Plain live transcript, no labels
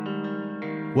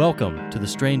Welcome to the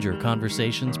Stranger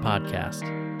Conversations podcast,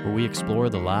 where we explore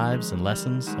the lives and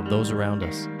lessons of those around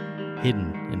us,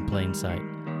 hidden in plain sight.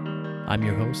 I'm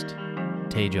your host,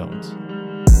 Tay Jones.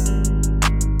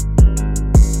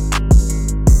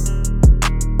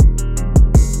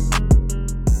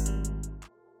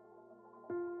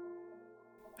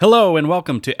 Hello and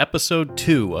welcome to episode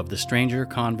 2 of the Stranger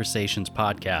Conversations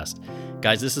podcast.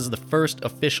 Guys, this is the first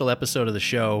official episode of the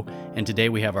show, and today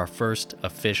we have our first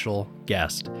official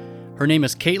guest. Her name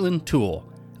is Caitlin Toole,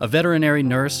 a veterinary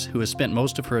nurse who has spent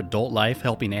most of her adult life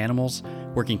helping animals,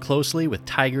 working closely with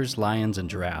tigers, lions,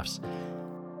 and giraffes.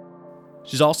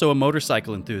 She's also a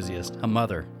motorcycle enthusiast, a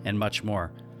mother, and much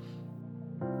more.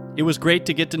 It was great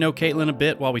to get to know Caitlin a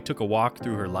bit while we took a walk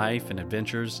through her life and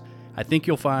adventures. I think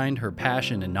you'll find her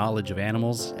passion and knowledge of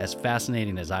animals as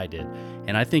fascinating as I did,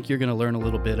 and I think you're going to learn a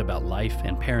little bit about life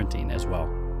and parenting as well.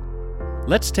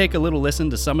 Let's take a little listen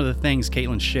to some of the things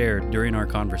Caitlin shared during our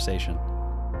conversation.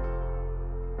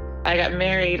 I got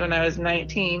married when I was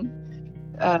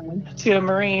 19 to a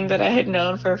Marine that I had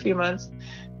known for a few months.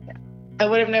 I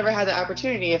would have never had the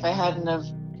opportunity if I hadn't have,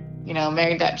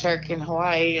 married that jerk in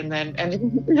Hawaii and then ended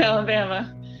up in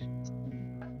Alabama.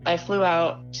 I flew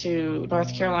out to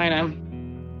North Carolina,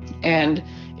 and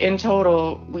in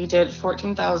total, we did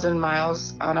 14,000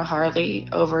 miles on a Harley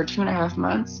over 2.5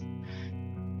 months.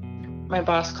 My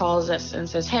boss calls us and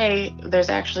says, hey, there's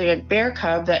actually a bear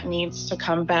cub that needs to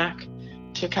come back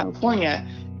to California.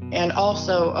 And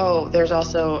also, there's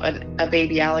also a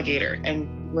baby alligator,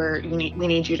 and we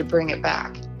need you to bring it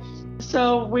back.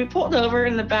 So we pulled over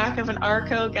in the back of an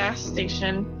Arco gas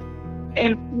station,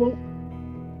 and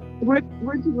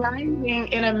we're driving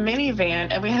in a minivan,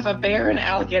 and we have a bear and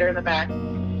alligator in the back.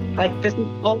 Like, this is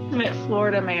ultimate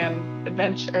Florida man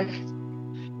adventure.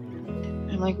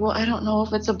 I'm like, well, I don't know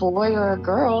if it's a boy or a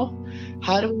girl.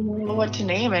 How do we know what to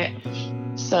name it?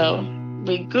 So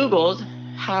we Googled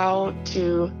how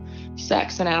to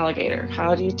sex an alligator.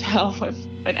 How do you tell if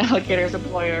an alligator is a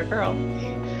boy or a girl?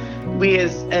 We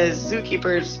as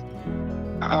zookeepers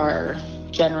are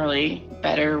generally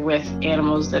better with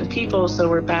animals than people, so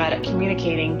we're bad at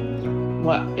communicating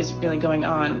what is really going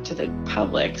on to the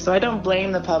public. So I don't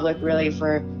blame the public really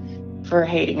for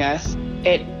hating us.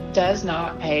 It does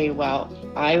not pay well.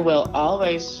 I will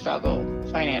always struggle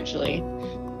financially.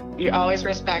 You always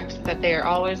respect that they are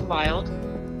always wild.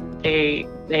 They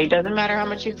doesn't matter how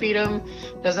much you feed them,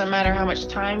 doesn't matter how much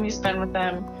time you spend with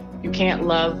them. You can't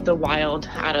love the wild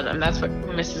out of them. That's what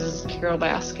Mrs. Carol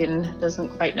Baskin doesn't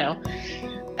quite know.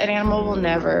 An animal will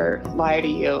never lie to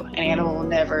you. An animal will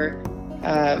never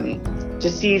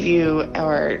deceive you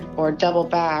or double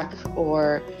back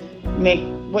or make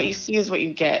what you see is what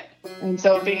you get. And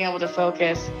so being able to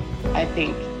focus, I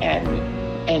think,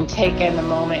 and take in the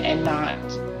moment and not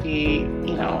be,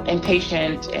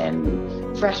 impatient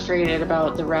and frustrated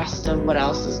about the rest of what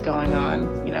else is going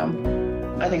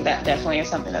on, I think that definitely is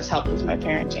something that's helped with my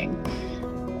parenting.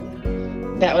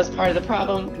 That was part of the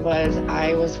problem, was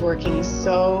I was working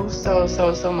so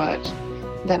much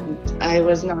that I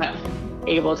was not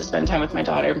able to spend time with my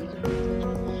daughter.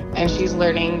 And she's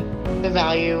learning the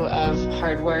value of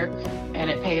hard work, and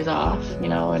it pays off,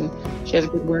 and she has a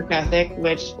good work ethic,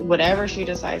 which whatever she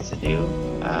decides to do,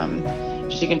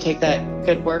 she can take that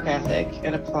good work ethic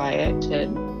and apply it to,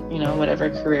 whatever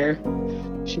career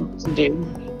she wants to do.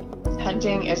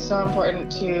 Hunting is so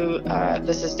important to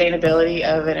the sustainability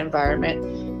of an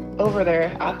environment. Over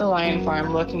there at the lion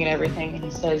farm, looking at everything, and he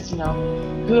says,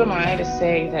 who am I to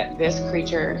say that this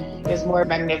creature is more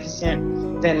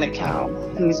magnificent than the cow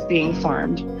who's being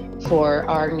farmed for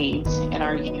our needs and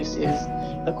our uses?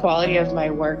 The quality of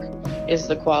my work is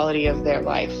the quality of their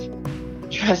life.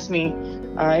 Trust me,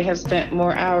 I have spent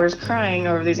more hours crying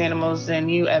over these animals than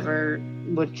you ever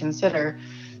would consider.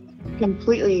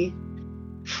 Completely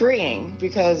freeing,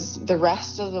 because the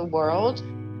rest of the world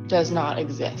does not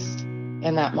exist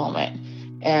in that moment.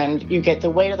 And you get the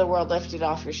weight of the world lifted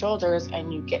off your shoulders,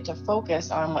 and you get to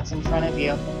focus on what's in front of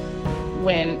you.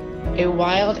 When a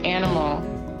wild animal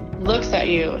looks at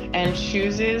you and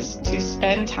chooses to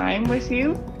spend time with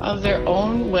you of their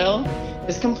own will,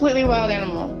 this completely wild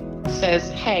animal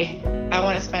says, hey, I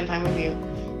want to spend time with you.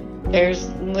 There's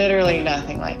literally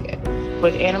nothing like it.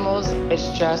 With animals, it's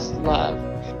just love.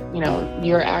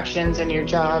 Your actions and your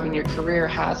job and your career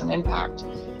has an impact.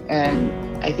 And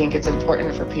I think it's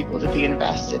important for people to be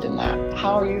invested in that.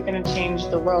 How are you going to change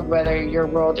the world, whether your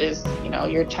world is,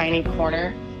 your tiny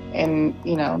corner in,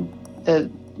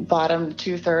 the bottom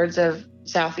 2/3 of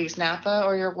Southeast Napa,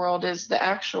 or your world is the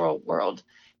actual world?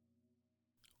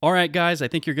 All right, guys, I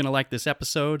think you're going to like this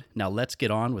episode. Now let's get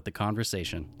on with the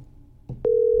conversation.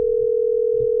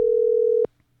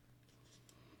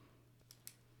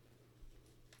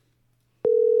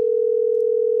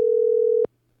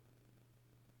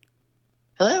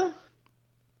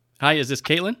 Hi, is this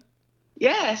Caitlin?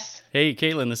 Yes. Hey,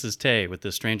 Caitlin, this is Tay with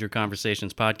the Stranger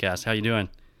Conversations podcast. How you doing?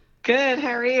 Good.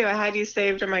 How are you? I had you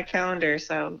saved on my calendar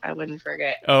so I wouldn't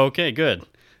forget. Okay, good.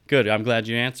 Good. I'm glad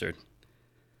you answered.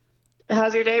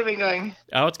 How's your day been going?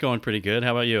 Oh, it's going pretty good.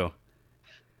 How about you?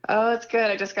 Oh, it's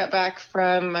good. I just got back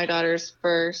from my daughter's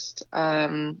first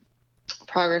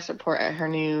progress report at her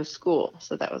new school,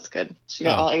 so that was good. She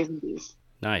got all A's and B's.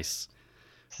 Nice.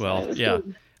 So Well, it was yeah.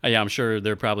 good. Yeah, I'm sure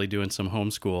they're probably doing some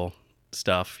homeschool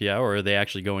stuff, yeah? Or are they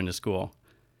actually going to school?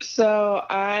 So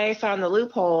I found the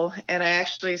loophole, and I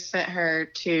actually sent her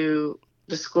to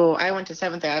the school. I went to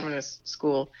Seventh-day Adventist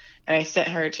school, and I sent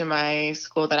her to my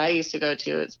school that I used to go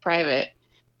to. It's private,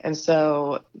 and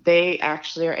so they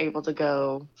actually are able to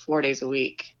go 4 days a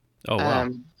week Oh, wow.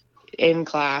 in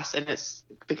class, and it's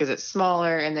because it's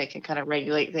smaller and they can kind of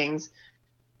regulate things.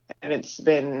 And it's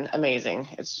been amazing.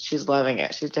 She's loving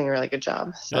it. She's doing a really good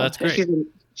job. So Oh, that's great.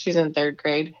 She's in third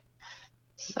grade.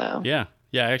 So Yeah.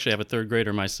 Yeah, I actually have a third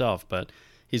grader myself, but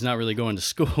he's not really going to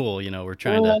school. We're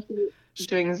trying to,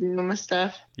 doing Zoom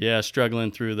stuff.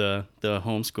 struggling through the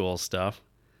homeschool stuff.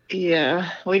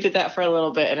 Yeah, we did that for a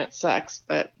little bit, and it sucks.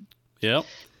 But Yep.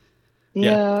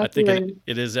 yeah, I think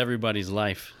it is everybody's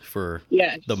life for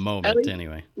the moment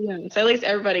anyway. Yeah, so at least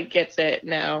everybody gets it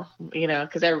now,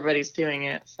 because everybody's doing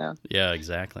it. So Yeah,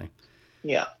 exactly.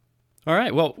 yeah. All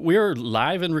right. Well, we're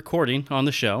live and recording on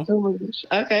the show. Oh my gosh.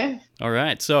 Okay. All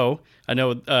right. So I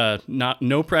know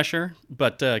no pressure,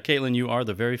 but Caitlin, you are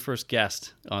the very first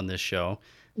guest on this show.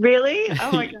 Really?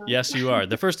 Oh my gosh. Yes, you are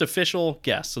the first official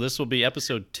guest. So this will be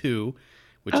episode 2,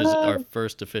 which is our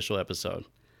first official episode.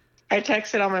 I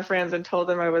texted all my friends and told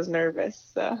them I was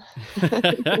nervous. So.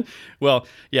 Well,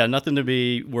 yeah, nothing to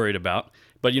be worried about.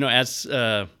 But as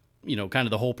kind of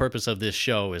the whole purpose of this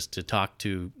show is to talk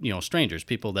to strangers,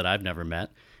 people that I've never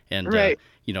met, and Right.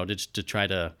 To try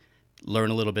to learn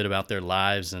a little bit about their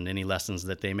lives and any lessons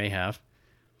that they may have.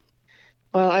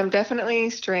 Well, I'm definitely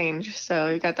strange, so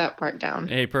you got that part down.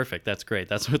 Hey, perfect. That's great.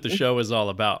 That's what the show is all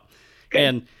about.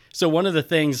 And so one of the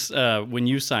things when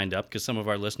you signed up, because some of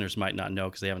our listeners might not know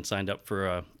because they haven't signed up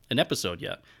for an episode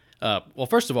yet. Well,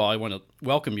 first of all, I want to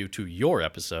welcome you to your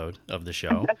episode of the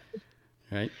show.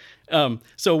 Right.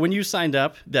 So when you signed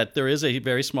up, that there is a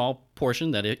very small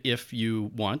portion that if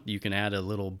you want, you can add a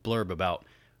little blurb about,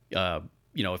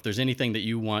 if there's anything that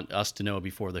you want us to know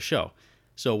before the show.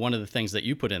 So one of the things that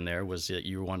you put in there was that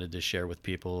you wanted to share with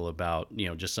people about,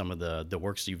 just some of the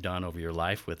works you've done over your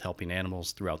life with helping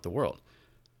animals throughout the world.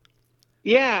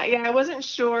 Yeah. I wasn't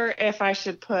sure if I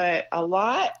should put a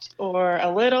lot or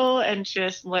a little and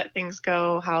just let things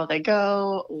go how they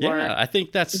go. Or... Yeah, I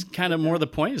think that's kind of more the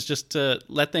point, is just to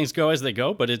let things go as they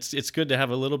go. But it's good to have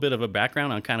a little bit of a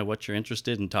background on kind of what you're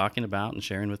interested in talking about and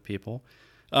sharing with people.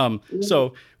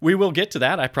 So we will get to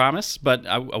that, I promise. But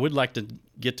I would like to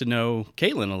get to know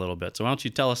Caitlin a little bit. So why don't you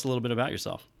tell us a little bit about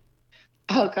yourself?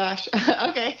 Oh, gosh.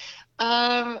 Okay.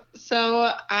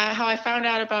 So how I found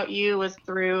out about you was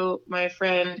through my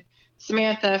friend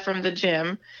Samantha from the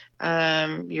gym.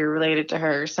 You're related to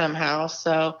her somehow.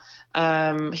 So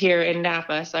here in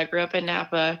Napa. So I grew up in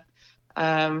Napa.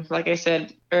 Like I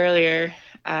said earlier,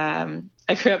 I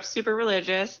grew up super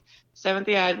religious,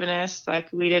 Seventh-day Adventist.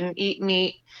 Like, we didn't eat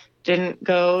meat, didn't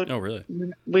go. Oh, really?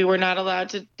 We were not allowed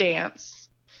to dance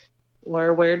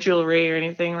or wear jewelry or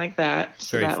anything like that.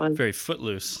 So that was very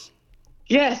footloose.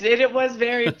 Yes, it was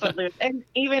very footloose. And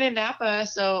even in Napa,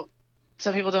 so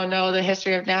some people don't know the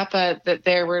history of Napa, that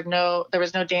there was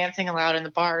no dancing allowed in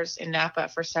the bars in Napa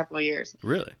for several years.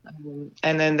 Really?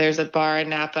 And then there's a bar in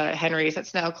Napa, Henry's,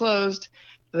 that's now closed,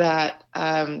 that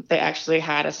they actually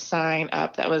had a sign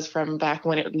up that was from back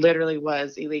when it literally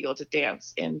was illegal to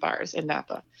dance in bars in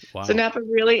Napa. Wow. So Napa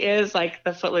really is like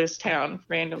the footloose town,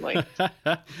 randomly.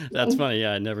 That's funny.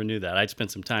 Yeah, I never knew that. I'd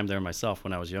spent some time there myself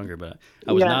when I was younger, but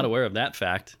I was not aware of that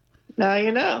fact. Now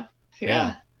you know.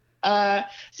 Yeah.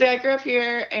 So I grew up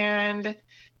here and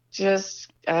just,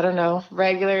 I don't know,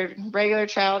 regular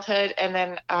childhood. And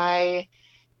then I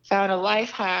found a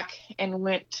life hack and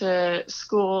went to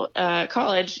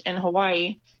college in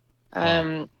Hawaii,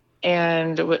 and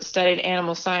studied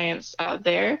animal science out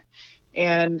there.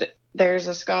 And there's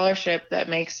a scholarship that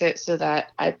makes it so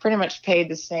that I pretty much paid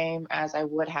the same as I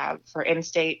would have for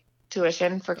in-state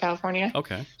tuition for California.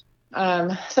 Okay.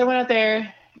 So I went out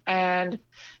there and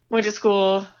went to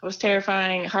school. It was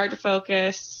terrifying, hard to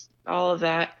focus, all of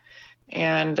that.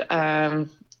 And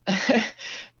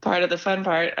part of the fun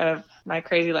part of my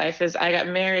crazy life is I got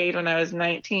married when I was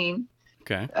 19.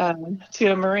 Okay.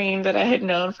 To a Marine that I had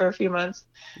known for a few months.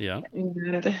 Yeah.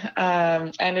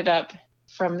 And ended up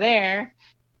from there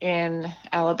in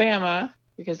Alabama,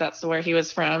 because that's where he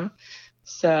was from,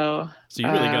 So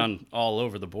you've really gone all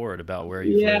over the board about where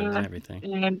you've lived and yeah, everything.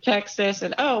 and Texas,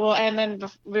 and and then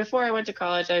before I went to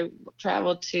college, I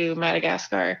traveled to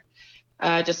Madagascar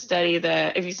to study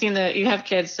if you've seen you have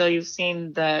kids, so you've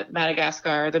seen the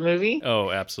Madagascar, the movie,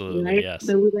 Oh, absolutely. right? Yes.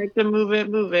 So we like to move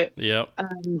it. Yep.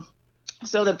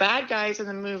 So the bad guys in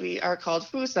the movie are called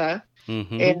Fusa,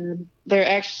 Mm-hmm. and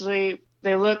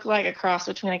they look like a cross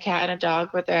between a cat and a dog,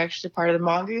 but they're actually part of the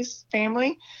mongoose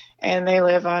family, and they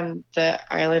live on the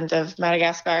island of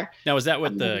Madagascar. Now, is that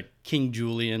what the King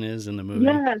Julian is in the movie?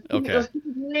 Yeah, Okay.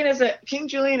 King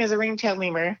Julian is a ring-tailed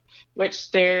lemur,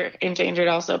 which they're endangered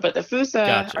also, but the Fusa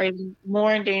Gotcha. are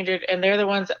more endangered, and they're the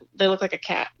ones they look like a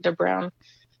cat. They're brown.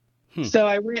 So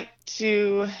I went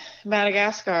to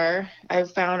Madagascar. I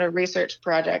found a research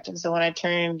project, and so when I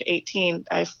turned 18,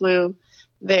 I flew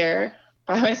there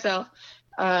by myself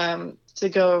to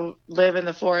go live in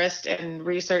the forest and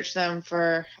research them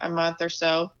for a month or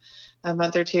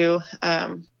two.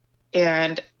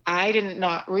 And I did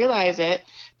not realize it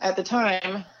at the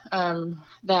time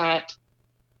that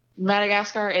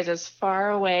Madagascar is as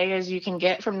far away as you can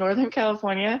get from Northern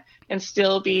California and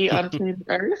still be on planet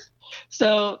Earth.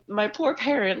 So my poor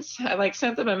parents, I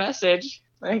sent them a message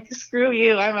like, "Screw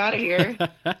you, I'm out of here,"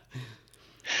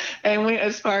 and went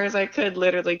as far as I could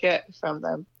literally get from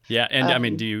them. Yeah, and I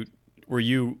mean, were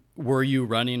you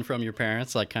running from your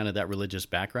parents, like kind of that religious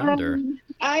background, or?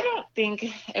 I don't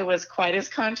think it was quite as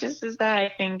conscious as that. I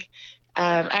think,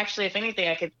 actually, if anything,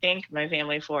 I could thank my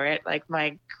family for it. Like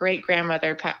my great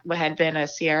grandmother had been a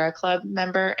Sierra Club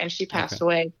member, and she passed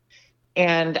away.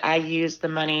 And I used the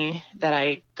money that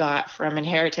I got from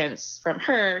inheritance from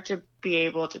her to be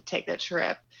able to take the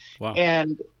trip. Wow.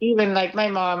 And even like my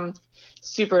mom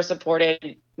super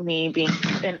supported me being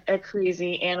a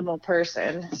crazy animal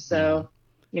person. So,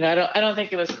 I don't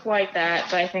think it was quite that,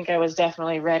 but I think I was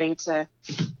definitely ready to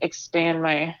expand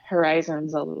my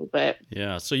horizons a little bit.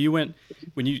 Yeah. So you went,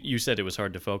 when you said it was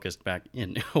hard to focus back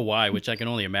in Hawaii, which I can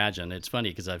only imagine. It's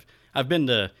funny because I've been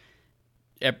to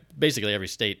basically every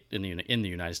state in the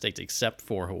United States except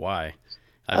for Hawaii.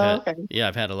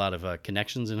 I've had a lot of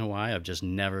connections in Hawaii. I've just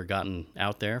never gotten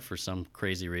out there for some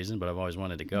crazy reason, but I've always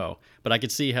wanted to go. But I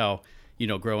could see how,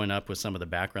 growing up with some of the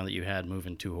background that you had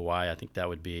moving to Hawaii, I think that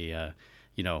would be,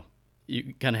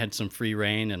 you kind of had some free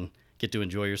reign and get to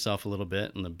enjoy yourself a little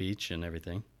bit on the beach and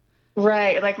everything.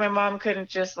 Right. Like my mom couldn't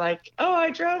just I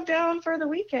drove down for the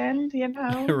weekend,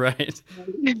 Right.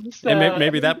 So, and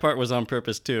maybe that part was on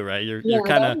purpose too, right? You're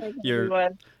kind of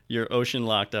you're ocean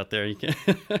locked out there. You can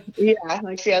Yeah,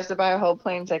 like she has to buy a whole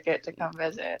plane ticket to come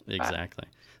visit. Exactly.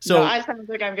 So I kind of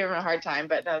think I'm giving her a hard time,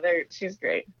 but no, she's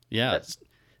great. Yeah.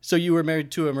 So you were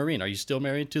married to a Marine. Are you still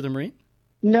married to the Marine?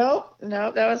 No,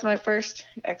 that was my first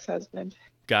ex-husband.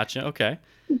 Gotcha. Okay.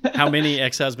 How many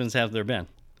ex-husbands have there been?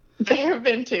 There have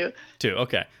been two. Two.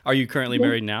 Okay. Are you currently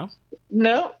married now?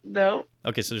 No.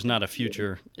 Okay, so there's not a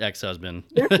future ex-husband.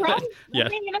 Yeah. I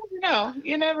mean, you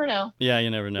never know. Yeah,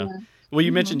 you never know. Yeah. Well,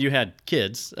 you mentioned you had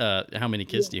kids. How many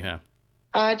kids do you have?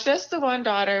 Just the one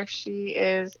daughter. She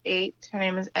is 8. Her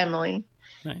name is Emily.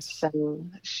 Nice. So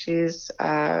she's,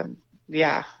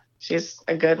 she's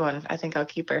a good one. I think I'll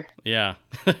keep her. Yeah.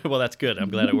 Well, that's good. I'm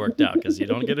glad it worked out because you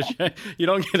don't get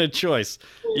a choice.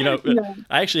 I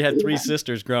actually had 3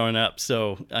 sisters growing up,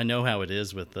 so I know how it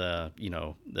is with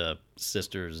the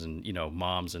sisters and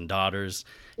moms and daughters.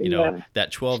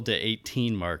 That 12 to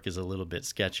 18 mark is a little bit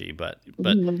sketchy, but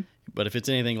if it's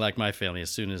anything like my family, as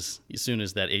soon as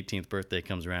that 18th birthday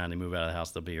comes around, they move out of the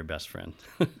house, they'll be your best friend.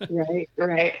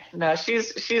 Right. No,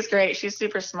 she's great. She's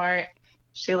super smart.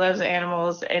 She loves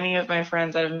animals. Any of my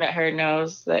friends that have met her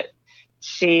knows that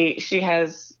she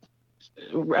has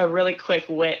a really quick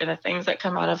wit, and the things that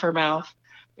come out of her mouth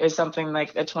is something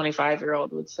like a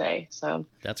 25-year-old would say. So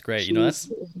that's great.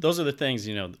 Those are the things,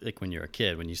 like when you're a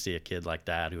kid, when you see a kid like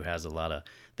that who has a lot of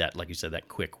that, like you said, that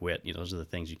quick wit, those are the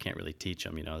things you can't really teach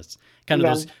them. It's kind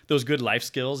of those good life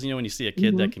skills, when you see a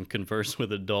kid that can converse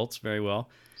with adults very well.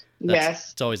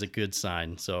 It's always a good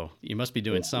sign. So you must be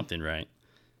doing something right.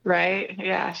 Right.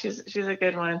 Yeah. She's a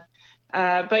good one.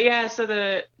 But yeah, so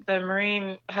the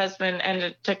Marine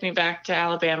husband took me back to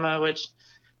Alabama, which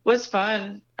was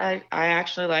fun. I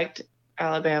actually liked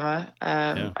Alabama.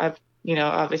 I'm,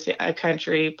 obviously a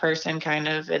country person kind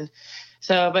of. And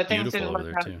so, but things didn't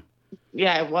work out. Too.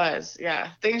 Yeah, it was. Yeah.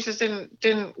 Things just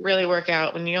didn't really work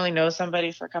out when you only know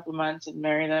somebody for a couple of months and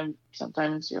marry them.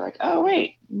 Sometimes you're like, oh,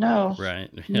 wait, no. Right.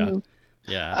 Yeah. No.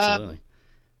 Yeah, absolutely.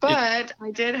 But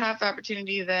I did have the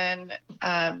opportunity then.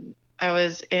 I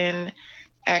was in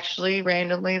actually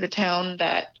randomly the town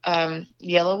that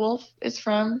Yellow Wolf is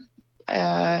from.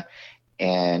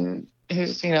 And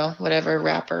who's whatever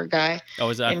rapper guy. Oh,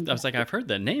 I And was like, I've heard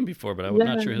that name before, but I'm yeah,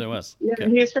 not sure who that was. yeah, Okay.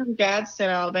 he's from Gadsden,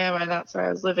 Alabama, and that's where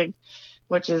I was living,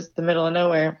 which is the middle of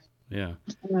nowhere. Yeah.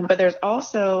 But there's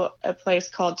also a place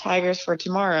called Tigers for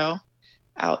Tomorrow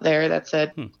out there. That's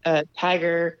a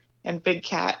tiger and big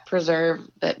cat preserve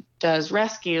that does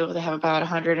rescue. They have about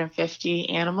 150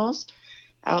 animals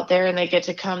out there, and they get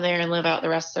to come there and live out the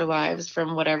rest of their lives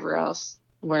from wherever else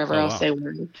they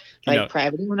were, like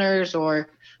private owners, or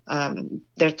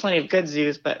there's plenty of good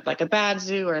zoos, but like a bad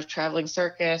zoo or a traveling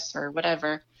circus or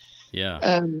whatever.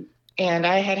 Yeah. And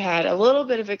I had a little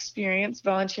bit of experience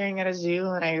volunteering at a zoo,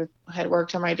 and I had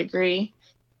worked on my degree.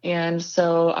 And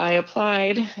so I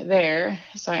applied there.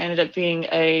 So I ended up being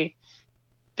a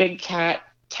big cat,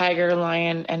 tiger,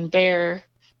 lion, and bear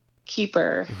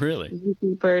keeper. Really?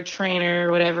 Keeper,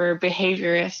 trainer, whatever,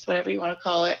 behaviorist, whatever you want to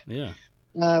call it. Yeah.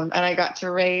 And I got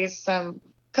to raise some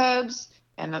cubs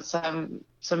and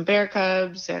some bear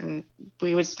cubs, and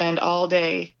we would spend all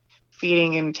day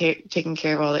feeding and taking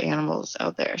care of all the animals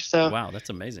out there. So wow, that's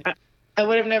amazing. I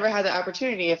would have never had the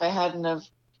opportunity if I hadn't have,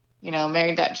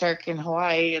 married that jerk in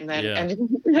Hawaii and then ended up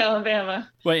in Alabama.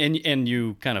 Well, and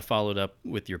you kind of followed up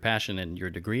with your passion and your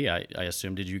degree. I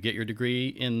assume. Did you get your degree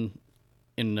in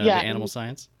the animal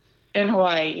science? In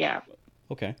Hawaii, yeah.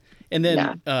 Okay. And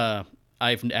then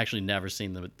I've actually never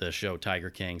seen the show Tiger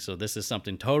King, so this is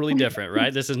something totally different,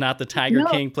 right? This is not the Tiger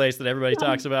King place that everybody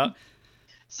talks about.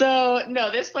 So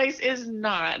no, this place is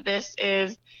not. This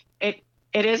is it.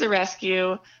 It is a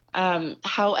rescue.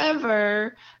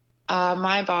 However,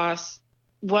 my boss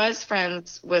was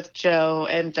friends with Joe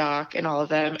and Doc and all of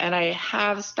them, and I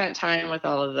have spent time with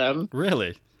all of them.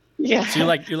 Really? Yeah. So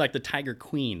you're like the Tiger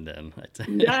Queen then.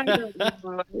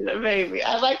 Maybe.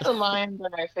 I like the lion, they're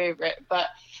my favorite, but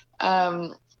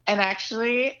and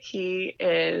actually he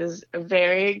is a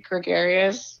very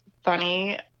gregarious,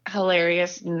 funny,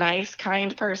 hilarious, nice,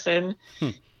 kind person.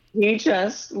 He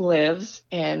just lives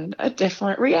in a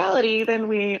different reality than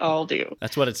we all do.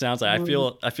 That's what it sounds like.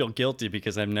 I feel guilty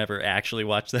because I've never actually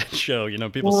watched that show.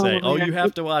 People say, "Oh, you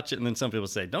have to watch it," and then some people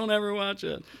say, "Don't ever watch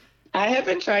it." I have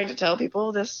been trying to tell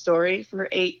people this story for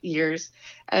 8 years,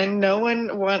 and no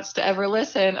one wants to ever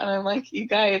listen. And I'm like, you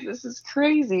guys, this is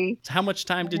crazy. So how much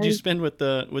time did you spend with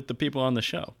the people on the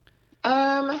show?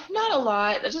 Not a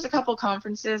lot. Just a couple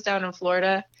conferences down in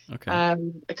Florida. Okay.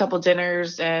 A couple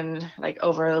dinners and like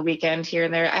over the weekend here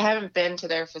and there. I haven't been to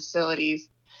their facilities.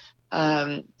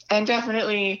 And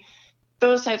definitely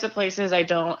those types of places I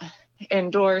don't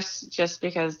endorse just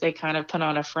because they kind of put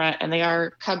on a front, and they are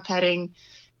cub petting.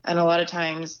 And a lot of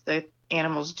times the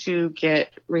animals do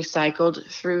get recycled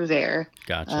through there.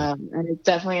 Gotcha. And it's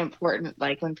definitely important.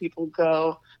 Like when people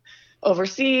go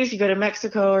overseas, you go to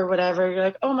Mexico or whatever, you're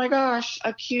like, oh my gosh,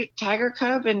 a cute tiger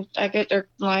cub, and I get their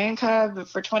lion cub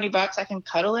for $20. I can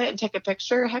cuddle it and take a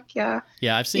picture. Heck yeah.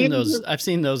 Yeah, I've seen those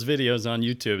videos on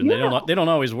YouTube, and they don't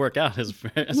always work out as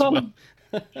well.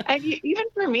 And even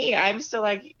for me, I'm still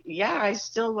like, yeah, I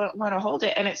still want to hold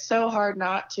it, and it's so hard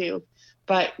not to.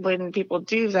 But when people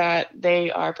do that,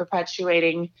 they are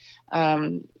perpetuating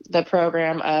the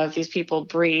program of these people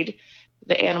breed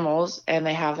the animals and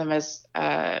they have them as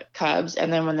cubs.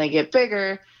 And then when they get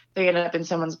bigger, they end up in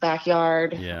someone's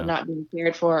backyard, not being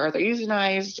cared for, or they're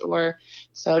euthanized. Or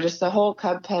so just the whole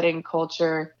cub petting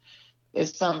culture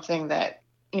is something that,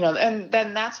 and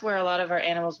then that's where a lot of our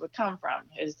animals would come from,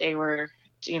 is they were,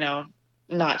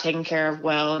 not taken care of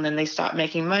well. And then they stopped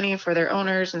making money for their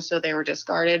owners. And so they were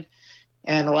discarded.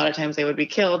 And a lot of times they would be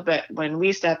killed. But when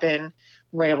we step in,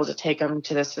 we're able to take them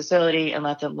to this facility and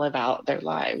let them live out their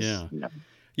lives. Yeah.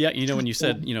 Yeah. When you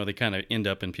said, they kind of end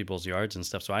up in people's yards and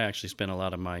stuff. So I actually spent a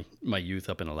lot of my youth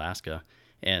up in Alaska,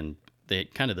 and they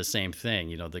kind of the same thing,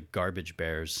 the garbage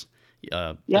bears.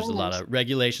 There's a lot of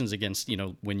regulations against,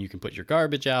 when you can put your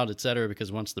garbage out, et cetera,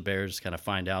 because once the bears kind of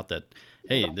find out that,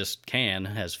 hey, this can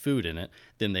has food in it,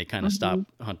 then they kind of stop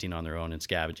hunting on their own and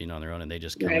scavenging on their own, and they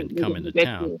just come into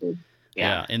town.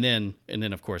 Yeah. And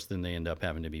then of course, then they end up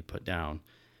having to be put down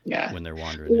when they're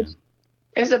wandering in.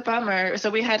 It's a bummer. So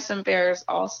we had some bears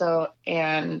also,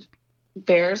 and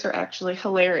bears are actually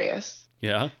hilarious.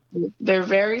 Yeah. They're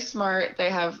very smart. They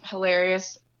have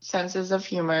hilarious senses of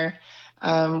humor.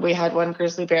 We had one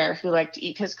grizzly bear who liked to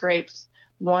eat his grapes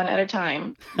one at a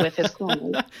time with his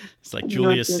claws. It's like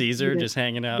Julius Caesar just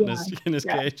hanging out in his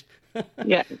cage.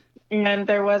 Yeah. And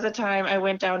there was a time I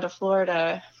went down to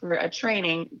Florida for a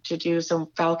training to do some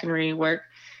falconry work.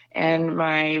 And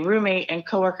my roommate and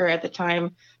coworker at the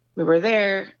time we were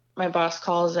there, my boss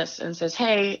calls us and says,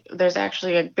 hey, there's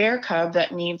actually a bear cub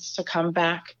that needs to come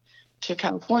back to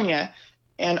California.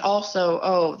 And also,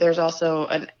 oh, there's also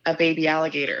a baby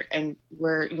alligator, and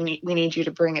we need you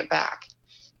to bring it back.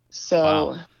 So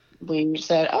Wow. we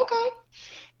said, okay.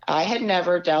 I had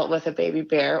never dealt with a baby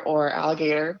bear or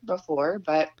alligator before,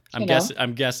 but I'm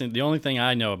guessing the only thing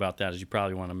I know about that is you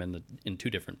probably want them in two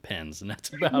different pens, and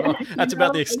that's about all. That's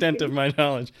about the extent of my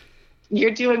knowledge.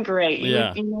 You're doing great.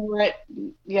 Yeah. You know what?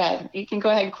 Yeah, you can go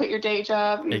ahead and quit your day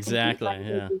job. Exactly.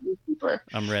 Yeah.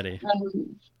 I'm ready.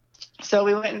 So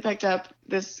we went and picked up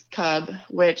this cub,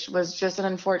 which was just an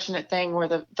unfortunate thing where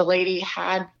the lady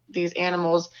had these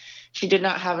animals. She did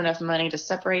not have enough money to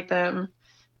separate them.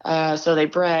 So they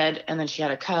bred, and then she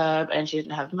had a cub, and she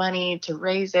didn't have money to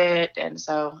raise it. And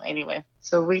so anyway,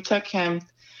 so we took him,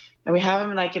 and we have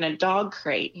him like in a dog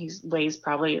crate. He weighs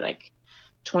probably like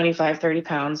 25, 30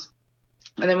 pounds.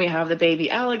 And then we have the baby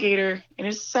alligator in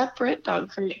a separate dog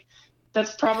crate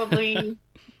that's probably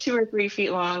 2 or 3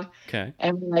 feet long. Okay.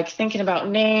 And we're like thinking about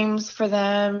names for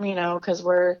them, you know, because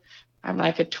I'm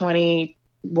like a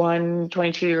 21,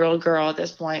 22-year-old girl at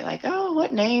this point. Like, oh,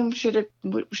 what name should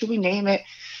we name it?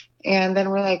 And then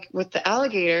we're like, with the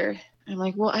alligator, I'm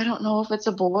like, well, I don't know if it's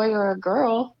a boy or a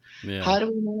girl. Yeah. How do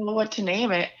we know what to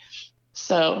name it?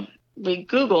 So we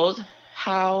Googled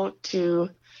how to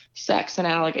sex an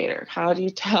alligator. How do you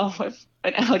tell if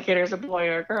an alligator is a boy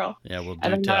or a girl? Yeah, well,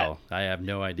 do tell. I have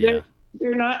no idea.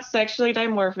 They're not sexually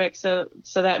dimorphic,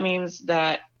 so that means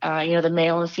that the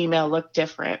male and female look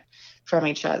different from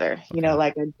each other. Okay. You know,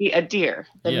 like a deer.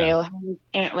 The male has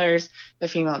antlers, the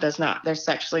female does not. They're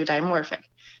sexually dimorphic.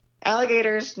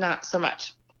 Alligators, not so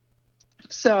much.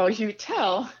 So you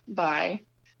tell by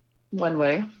one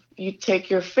way. You take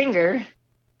your finger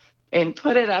and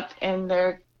put it up in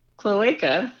their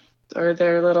cloaca, or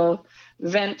their little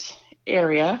vent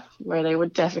area where they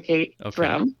would defecate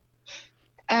from.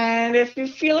 And if you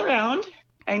feel around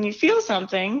and you feel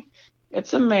something,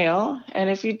 it's a male. And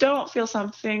if you don't feel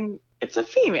something, it's a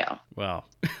female. Wow.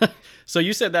 So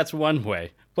you said that's one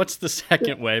way. What's the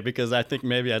second way? Because I think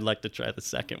maybe I'd like to try the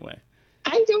second way.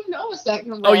 I don't know the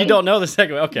second way. Oh, you don't know the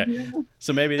second way? Okay. Yeah.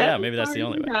 So maybe that's the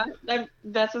only way.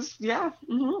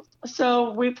 Mm-hmm.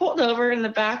 So we pulled over in the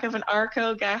back of an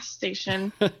Arco gas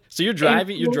station. So you're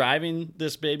driving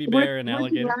this baby bear and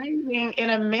alligator? We're driving in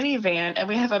a minivan, and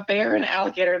we have a bear and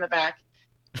alligator in the back.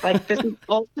 Like, this is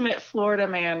ultimate Florida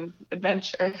man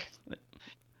adventure.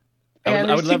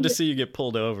 I would love to see you get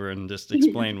pulled over and just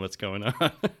explain what's going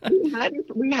on.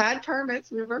 We had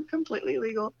permits. We were completely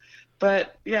legal.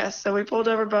 But yes, so we pulled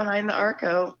over behind the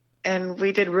Arco, and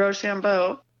we did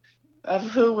Rochambeau of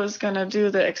who was going to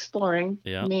do the exploring,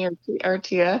 me or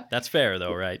Tia. That's fair,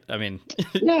 though, right? I mean,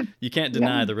 you can't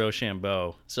deny the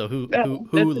Rochambeau. So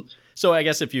who? So I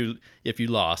guess if you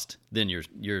lost, then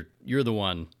you're the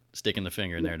one sticking the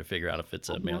finger in there to figure out if it's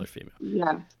a male or female.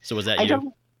 Yeah. So was that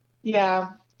you?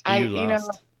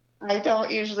 I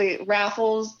don't usually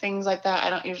raffles, things like that.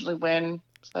 I don't usually win.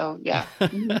 So yeah.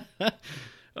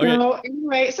 Okay. No,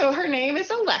 anyway, so her name is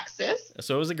Alexis.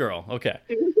 So it was a girl. Okay.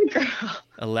 It was a girl.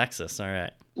 Alexis. All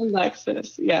right.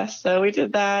 Alexis. Yes. So we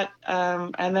did that.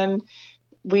 And then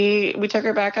we took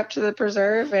her back up to the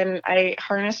preserve, and I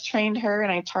harness trained her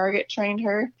and I target trained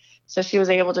her. So she was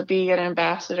able to be an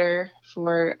ambassador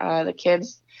for the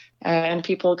kids and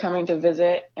people coming to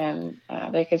visit, and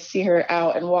they could see her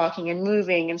out and walking and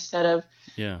moving instead of,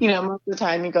 most of the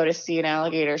time you go to see an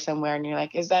alligator somewhere and you're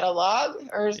like, is that a log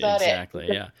or is that exactly, it?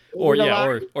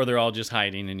 Exactly, or they're all just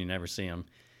hiding and you never see them.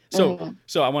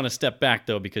 So I want to step back,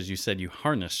 though, because you said you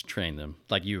harness trained them.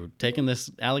 Like, you were taking this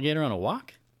alligator on a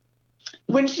walk?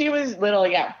 When she was little,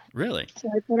 yeah. Really? So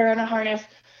I put her in a harness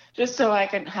just so I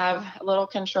could have a little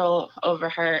control over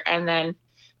her. And then,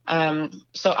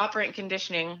 so operant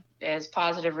conditioning is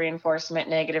positive reinforcement,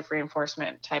 negative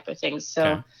reinforcement type of things.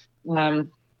 So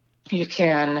you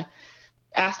can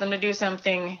ask them to do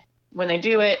something. When they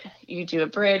do it, you do a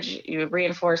bridge, you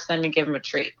reinforce them, you give them a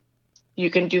treat. You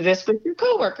can do this with your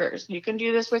coworkers. You can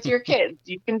do this with your kids.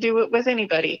 You can do it with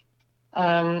anybody.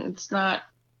 It's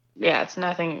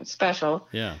nothing special.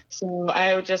 Yeah. So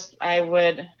I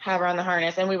would have her on the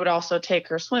harness, and we would also take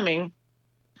her swimming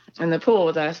in the pool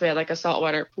with us. We had like a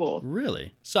saltwater pool.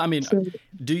 Really? So, I mean,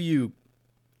 do you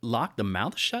lock the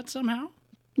mouth shut somehow?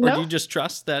 Or do you just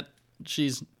trust that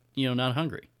she's, not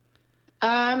hungry?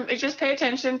 Just pay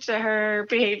attention to her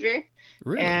behavior.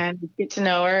 Really? And get to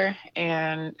know her.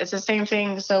 And it's the same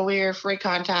thing. So we're free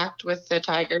contact with the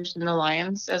tigers and the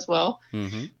lions as well.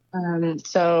 Mm-hmm.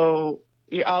 So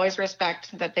you always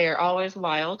respect that they are always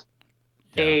wild.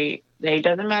 Yeah. They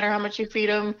doesn't matter how much you feed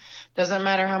them, doesn't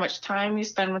matter how much time you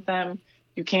spend with them.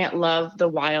 you can't love the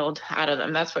wild out of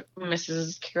them. That's what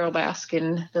Mrs. Carol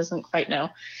Baskin doesn't quite know.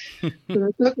 So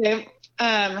that's okay.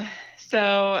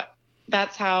 So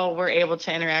that's how we're able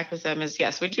to interact with them is,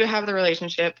 yes, we do have the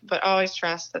relationship, but always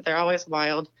trust that they're always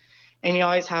wild. And you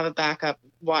always have a backup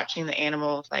watching the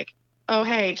animal, like, oh,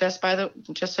 hey, just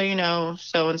so you know,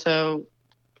 so-and-so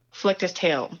flicked his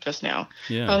tail just now.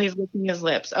 Yeah. Oh, he's licking his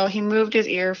lips. Oh, he moved his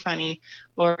ear funny,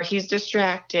 or he's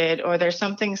distracted, or there's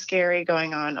something scary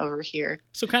going on over here.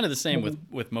 So kind of the same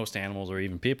with most animals or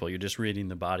even people. You're just reading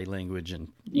the body language and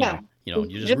Yeah. you're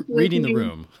just reading the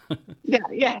room.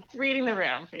 Yeah, reading the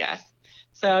room. Yes.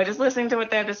 So just listening to what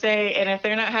they have to say, and if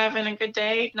they're not having a good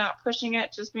day, not pushing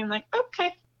it, just being like,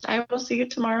 okay, I will see you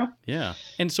tomorrow. Yeah.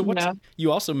 And so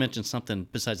you also mentioned something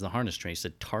besides the harness training. You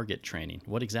said target training.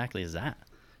 What exactly is that?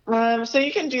 So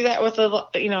you can do that with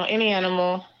any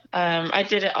animal. I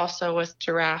did it also with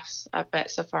giraffes up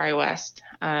at Safari West.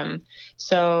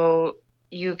 So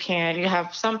you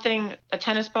have something, a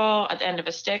tennis ball at the end of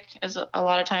a stick is a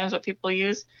lot of times what people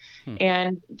use.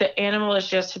 And the animal is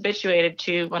just habituated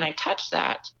to, when I touch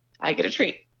that, I get a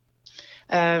treat.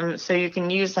 So you can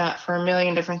use that for a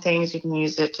million different things. You can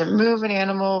use it to move an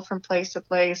animal from place to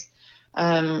place.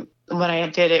 When I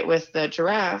did it with the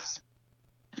giraffes,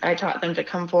 I taught them to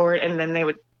come forward, and then they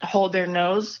would hold their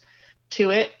nose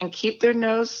to it and keep their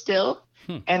nose still.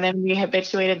 And then we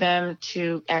habituated them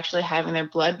to actually having their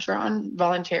blood drawn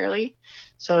voluntarily.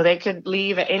 So they could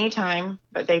leave at any time,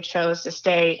 but they chose to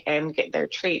stay and get their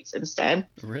treats instead.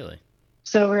 Really?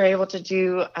 So we were able to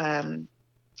do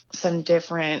some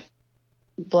different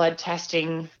blood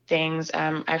testing things.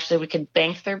 Actually, we could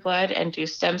bank their blood and do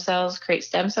stem cells, create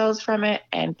stem cells from it,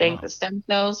 and bank the stem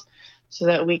cells so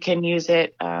that we can use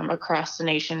it across the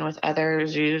nation with other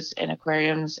zoos and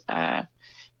aquariums that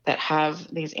have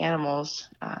these animals.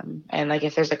 And like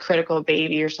if there's a critical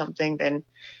baby or something, then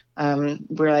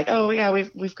we're like, oh yeah,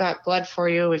 we've got blood for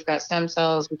you. We've got stem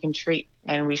cells we can treat,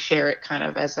 and we share it kind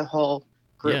of as a whole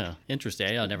group. Yeah,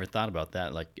 interesting. I never thought about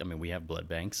that. Like, I mean, we have blood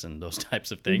banks and those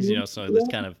types of things, so that's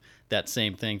kind of that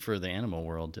same thing for the animal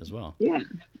world as well.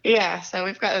 Yeah. So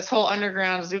we've got this whole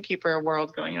underground zookeeper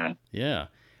world going on. Yeah.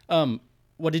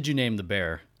 What did you name the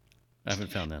bear? I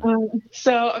haven't found that.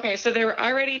 So there were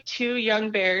already two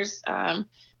young bears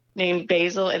named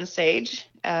Basil and Sage.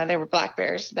 They were black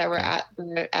bears that were at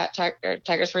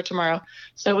Tigers for Tomorrow.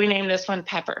 So we named this one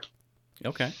Pepper.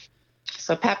 Okay.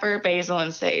 So Pepper, Basil,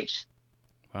 and Sage.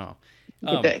 Wow.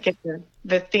 Get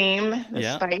the theme,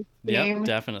 the spice theme. Yeah,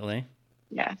 definitely.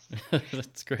 Yes.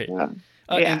 That's great.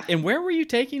 Yeah. And where were you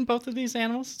taking both of these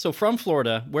animals? So from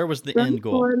Florida, where was the end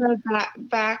goal? Florida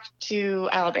back to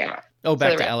Alabama. Oh,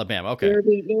 back to Alabama. Okay.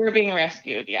 They were being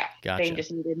rescued. Yeah. Gotcha. They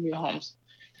just needed new homes.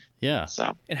 Yeah.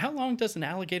 So. And how long does an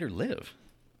alligator live?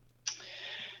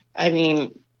 I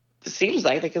mean, it seems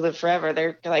like they could live forever.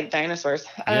 They're like dinosaurs.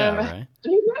 Yeah, right.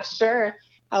 I'm not sure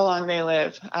how long they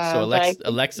live. So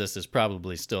Alexis is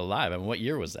probably still alive. I mean, what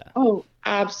year was that? Oh,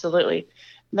 absolutely.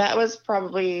 That was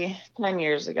probably 10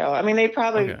 years ago. I mean, they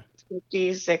probably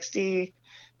 50, 60.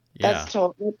 Yeah. That's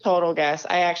total guess.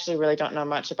 I actually really don't know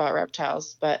much about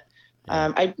reptiles, but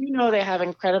I do know they have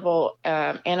incredible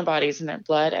antibodies in their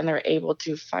blood, and they're able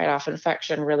to fight off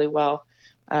infection really well.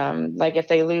 Like if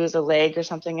they lose a leg or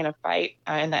something in a fight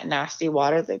in that nasty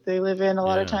water that they live in a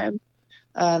lot of times,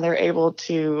 they're able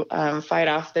to fight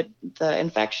off the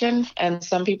infection. And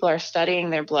some people are studying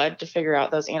their blood to figure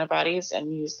out those antibodies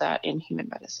and use that in human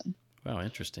medicine. Wow,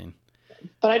 interesting.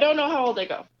 But I don't know how old they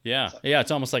go. Yeah. So. Yeah, it's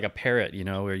almost like a parrot,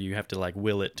 where you have to like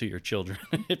will it to your children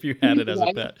if you had it as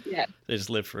a pet. Yeah. They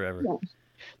just live forever.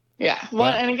 Yeah.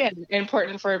 Well, and again,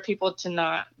 important for people to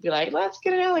not be like, let's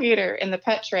get an alligator in the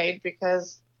pet trade,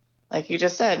 because like you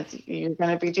just said, you're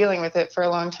going to be dealing with it for a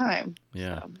long time.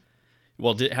 Yeah. So.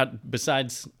 Well,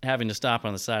 besides having to stop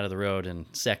on the side of the road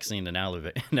and sexing an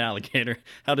alligator,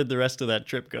 how did the rest of that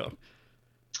trip go?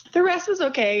 The rest was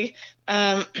okay.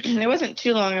 It wasn't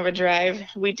too long of a drive.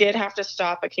 We did have to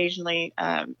stop occasionally.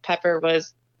 Pepper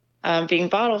was being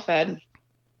bottle fed,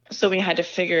 so we had to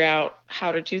figure out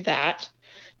how to do that.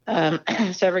 So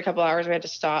every couple hours we had to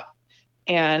stop,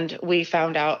 and we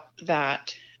found out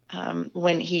that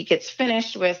when he gets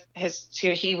finished with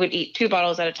he would eat 2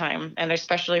 bottles at a time, and they're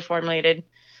specially formulated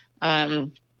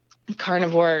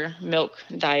carnivore milk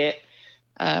diet.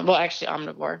 Well, actually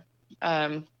omnivore.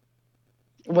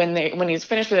 When he's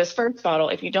finished with his first bottle,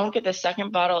 if you don't get the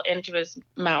second bottle into his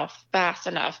mouth fast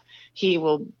enough, he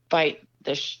will bite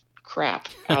the crap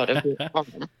out of his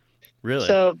arm. Really?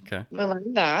 So we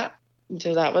learned that.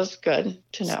 So that was good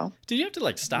to know. Did you have to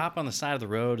like stop on the side of the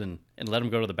road and let them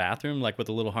go to the bathroom, like with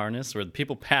a little harness, or the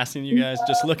people passing you guys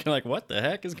just looking like, what the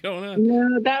heck is going on?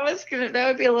 No, that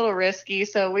would be a little risky.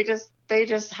 So they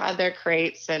just had their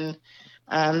crates, and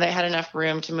they had enough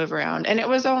room to move around. And it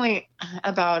was only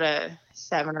about a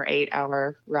 7 or 8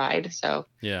 hour ride. So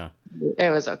yeah, it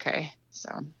was okay. So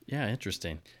yeah,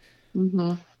 interesting.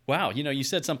 Mm-hmm. Wow, you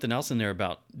said something else in there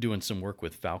about doing some work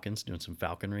with falcons, doing some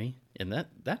falconry, and that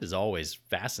has always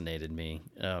fascinated me.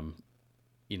 I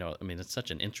mean, it's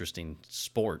such an interesting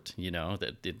sport,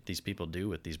 that these people do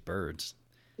with these birds.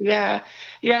 Yeah,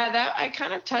 that I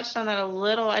kind of touched on that a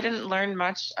little. I didn't learn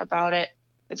much about it.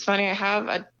 It's funny, I have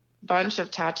a bunch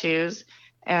of tattoos,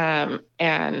 and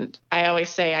I always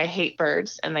say I hate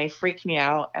birds, and they freak me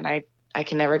out, and I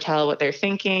can never tell what they're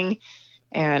thinking,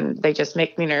 and they just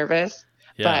make me nervous.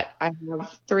 Yeah. But I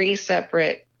have 3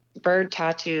 separate bird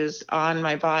tattoos on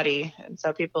my body. And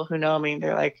so people who know me,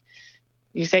 they're like,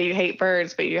 you say you hate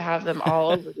birds, but you have them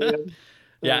all over you.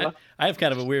 Yeah, I have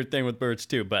kind of a weird thing with birds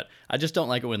too, but I just don't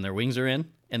like it when their wings are in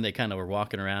and they kind of are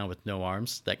walking around with no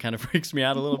arms. That kind of freaks me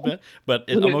out a little bit. But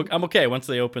I'm okay once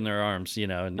they open their arms,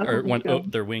 or when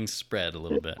their wings spread a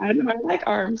little bit. I like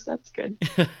arms. That's good.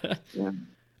 Yeah.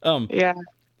 Yeah.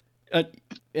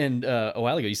 And a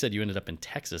while ago, you said you ended up in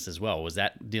Texas as well. Was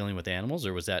that dealing with animals,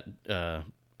 or was that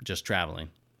just traveling?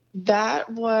 That's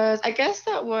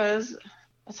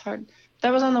hard.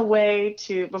 That was on the way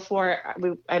to, before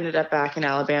we ended up back in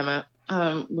Alabama.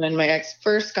 When my ex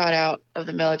first got out of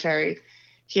the military,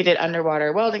 he did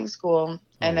underwater welding school,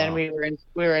 and then we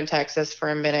were in Texas for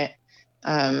a minute.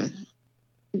 And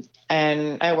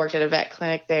I worked at a vet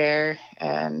clinic there,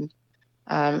 and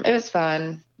it was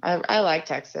fun. I like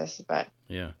Texas, but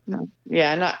and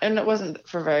it wasn't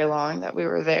for very long that we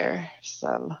were there.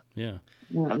 So go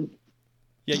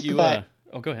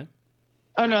ahead.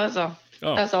 Oh no, that's all.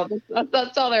 Oh.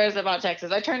 That's all there is about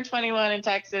Texas. I turned 21 in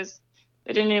Texas.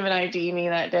 They didn't even ID me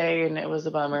that day, and it was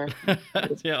a bummer.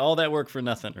 Yeah, all that work for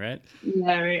nothing, right?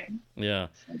 Yeah, right. Yeah.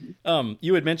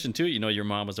 You had mentioned too, your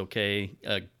mom was okay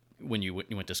when you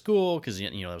went to school, because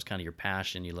that was kind of your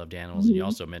passion. You loved animals, and you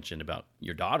also mentioned about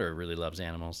your daughter really loves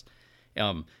animals.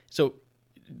 So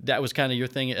that was kind of your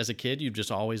thing as a kid. You've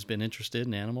just always been interested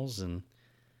in animals, and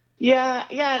yeah.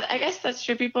 I guess that's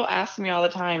true. People ask me all the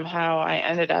time how I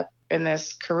ended up in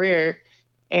this career,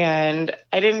 and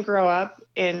I didn't grow up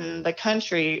in the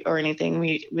country or anything.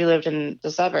 We lived in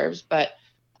the suburbs, but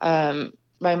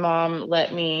my mom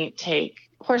let me take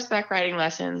horseback riding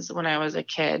lessons when I was a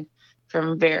kid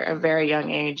from a very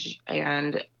young age,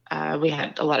 and we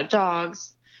had a lot of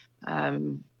dogs.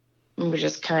 We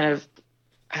just kind of,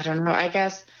 I don't know, I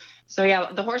guess. So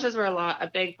yeah, the horses were a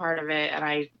big part of it, and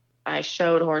I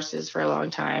showed horses for a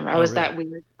long time. I was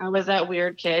that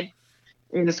weird kid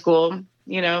in school,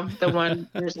 the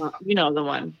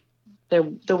one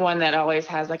the one that always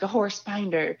has like a horse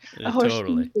binder, a horse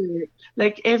binder,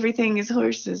 like everything is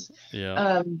horses.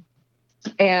 Yeah.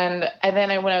 And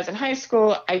then when I was in high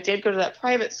school, I did go to that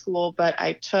private school, but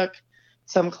I took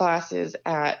some classes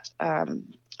at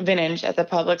Vintage at the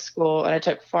public school, and I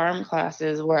took farm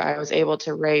classes where I was able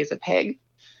to raise a pig.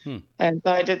 And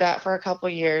so I did that for a couple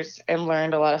of years and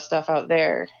learned a lot of stuff out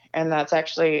there. And that's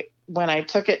actually when I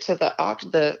took it to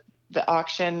the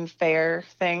auction fair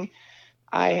thing.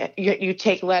 You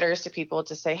take letters to people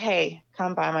to say, hey,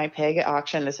 come buy my pig at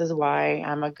auction. This is why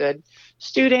I'm a good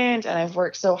student and I've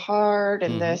worked so hard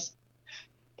and this.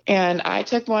 And I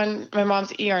took one. My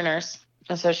mom's an ER nurse,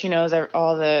 and so she knows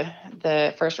all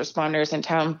the first responders in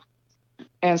town.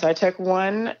 And so I took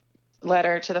one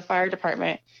letter to the fire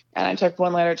department, and I took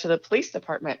one letter to the police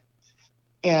department,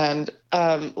 and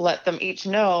let them each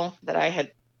know that I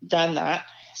had done that.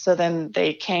 So then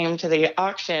they came to the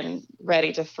auction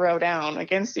ready to throw down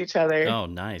against each other. Oh,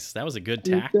 nice. That was a good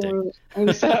tactic.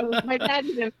 And so my dad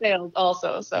even failed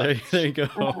also. So there you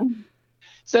go.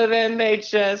 So then they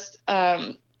just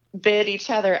bid each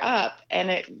other up, and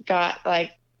it got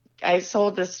like, I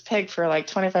sold this pig for like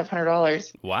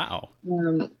 $2,500. Wow.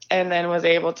 And then was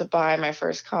able to buy my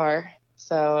first car.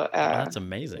 So that's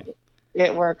amazing.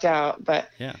 It worked out, but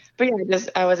yeah,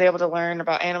 I was able to learn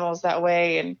about animals that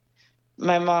way. And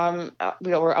my mom,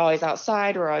 we were always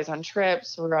outside. We were always on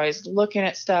trips. We were always looking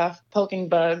at stuff, poking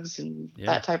bugs and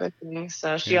that type of thing.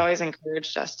 So she always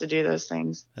encouraged us to do those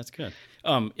things. That's good.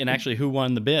 And actually, who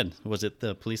won the bid? Was it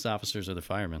the police officers or the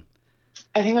firemen?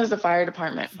 I think it was the fire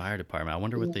department. Fire department. I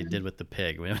wonder what they did with the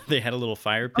pig. They had a little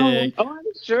fire pig. Oh, I'm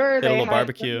sure. They had a little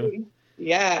barbecue.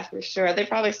 Yeah, for sure. They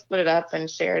probably split it up and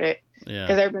shared it. Yeah.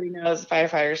 Because everybody knows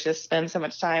firefighters just spend so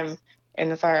much time in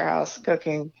the firehouse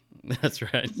cooking. That's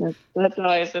right. That's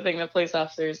always the thing. The police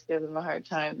officers give them a hard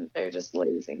time that they're just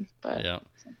lazy, but Yeah.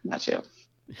 not true.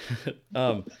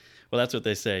 Well, that's what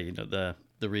they say. The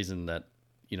reason that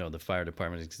the fire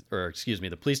department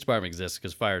the police department exists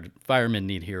because firemen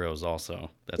need heroes.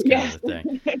 Also, that's kind of the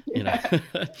thing.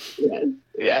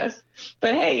 Yes.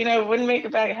 But hey, wouldn't make a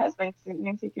bad husband. It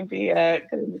means he can be good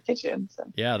in the kitchen. So.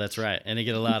 Yeah, that's right, and they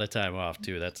get a lot of time off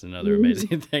too. That's another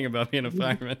amazing thing about being a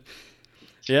fireman.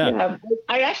 Yeah.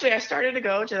 I started to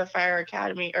go to the fire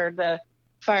academy or the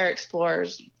fire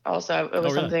explorers. Also, it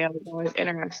was something I was always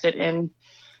interested in.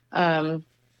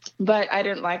 But I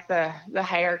didn't like the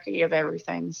hierarchy of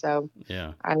everything, so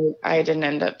yeah, I didn't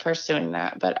end up pursuing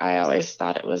that. But I always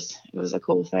thought it was a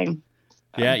cool thing.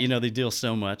 Yeah, they deal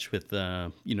so much with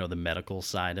the medical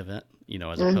side of it,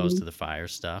 as opposed to the fire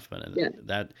stuff. But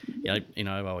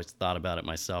I've always thought about it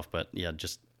myself. But yeah,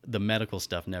 just the medical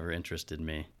stuff never interested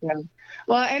me. Yeah.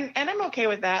 Well, and I'm okay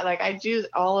with that. Like I do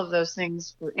all of those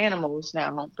things for animals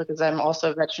now because I'm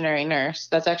also a veterinary nurse.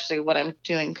 That's actually what I'm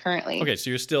doing currently. Okay,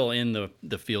 so you're still in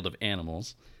the field of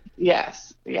animals.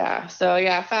 Yes. Yeah. So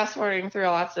yeah, fast forwarding through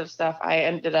lots of stuff,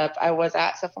 I was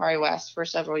at Safari West for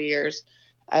several years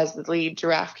as the lead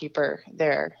giraffe keeper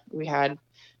there. We had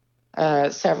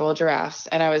several giraffes,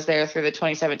 and I was there through the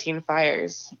 2017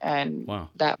 fires, and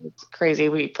that was crazy.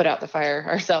 We put out the fire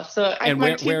ourselves. So,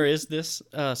 where is this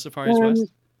Safari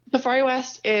West? Safari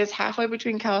West is halfway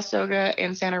between Calistoga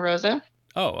and Santa Rosa.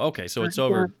 Oh, okay. So it's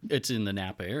over. It's in the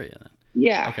Napa area then.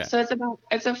 Yeah. Okay. So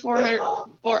it's a 400.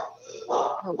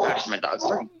 Oh gosh, my dog's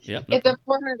barking. Yep. It's a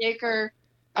 400-acre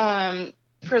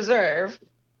preserve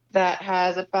that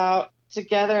has about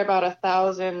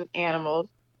 1,000 animals.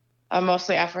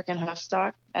 Mostly African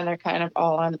hoofstock, and they're kind of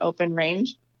all on open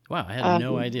range. Wow, I had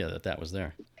no idea that was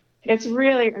there. It's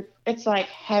like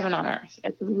heaven on earth.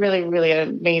 It's really, really an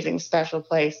amazing, special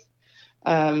place.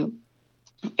 And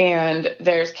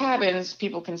there's cabins,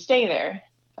 people can stay there.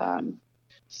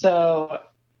 So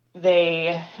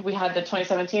we had the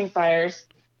 2017 fires,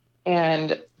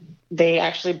 and they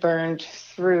actually burned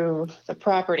through the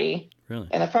property. Really?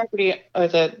 And the property, or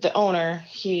the owner,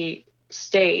 he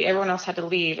stayed. Everyone else had to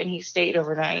leave, and he stayed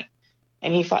overnight,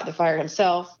 and he fought the fire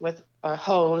himself with a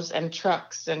hose and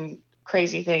trucks and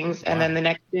crazy things. And then the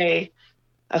next day,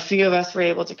 a few of us were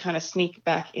able to kind of sneak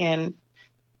back in,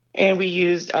 and we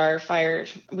used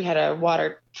we had a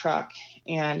water truck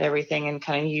and everything, and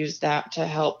kind of used that to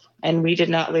help, and we did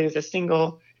not lose a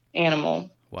single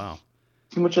animal. Wow.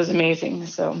 Which was amazing.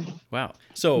 So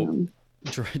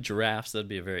giraffes, that'd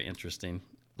be a very interesting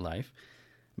life.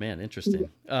 Man, interesting.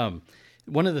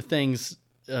 One of the things,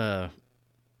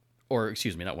 or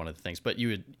excuse me, not one of the things, but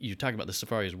you talk about the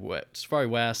Safari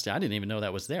West. I didn't even know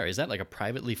that was there. Is that like a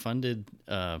privately funded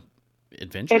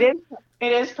adventure?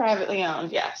 It is privately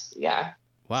owned. Yes. Yeah.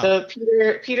 Wow. So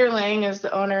Peter Lang is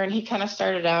the owner, and he kind of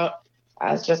started out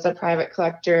as just a private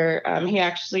collector. He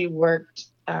actually worked.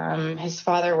 His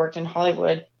father worked in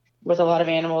Hollywood with a lot of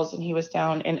animals, and he was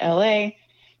down in LA.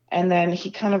 And then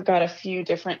he kind of got a few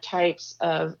different types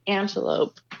of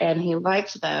antelope, and he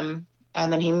liked them.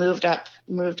 And then he moved up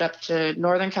to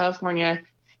Northern California.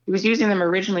 He was using them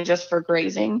originally just for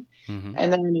grazing. Mm-hmm.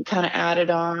 And then he kind of added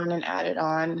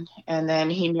on. And then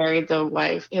he married the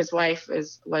wife. His wife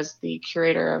was the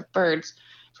curator of birds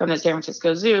from the San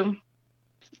Francisco Zoo.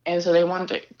 And so they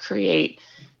wanted to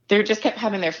they just kept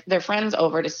having their friends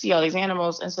over to see all these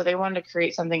animals. And so they wanted to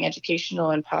create something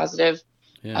educational and positive.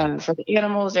 Yeah. For the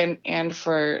animals and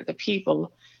for the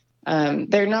people.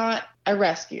 They're not a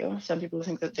rescue. Some people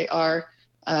think that they are.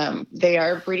 They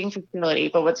are a breeding facility,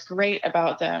 but what's great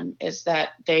about them is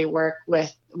that they work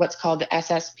with what's called the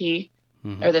SSP,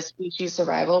 mm-hmm. or the Species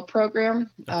Survival Program.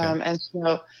 Okay. And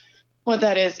so what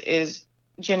that is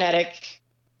genetic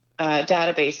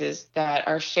databases that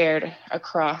are shared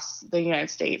across the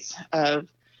United States of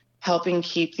helping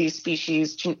keep these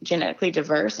species genetically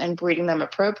diverse and breeding them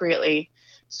appropriately.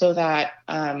 So that,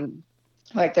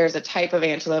 there's a type of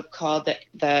antelope called the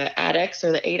Addax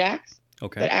or the Adax,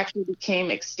 okay, that actually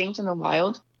became extinct in the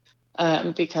wild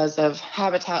because of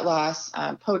habitat loss,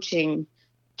 poaching,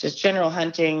 just general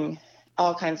hunting,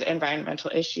 all kinds of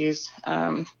environmental issues.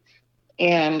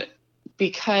 And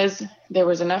because there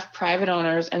was enough private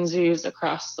owners and zoos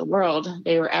across the world,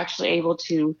 they were actually able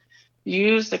to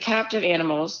use the captive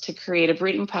animals to create a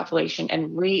breeding population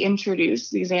and reintroduce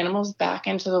these animals back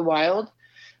into the wild.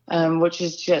 Which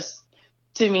is just,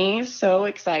 to me, so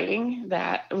exciting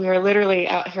that we are literally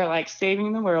out here like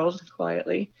saving the world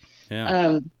quietly.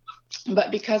 Yeah.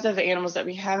 But because of the animals that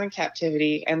we have in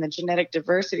captivity and the genetic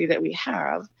diversity that we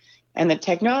have and the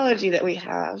technology that we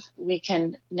have, we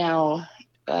can now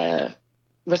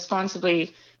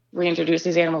responsibly reintroduce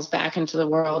these animals back into the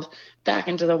world, back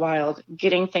into the wild,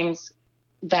 getting things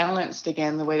balanced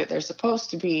again the way that they're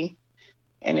supposed to be.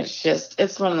 And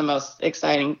it's one of the most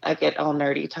exciting. I get all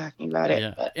nerdy talking about it.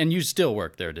 Yeah. But And you still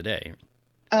work there today?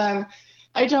 I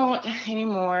don't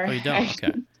anymore. Oh, you don't?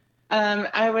 Okay.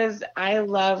 I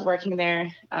love working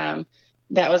there.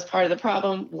 That was part of the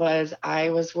problem, was I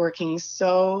was working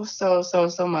so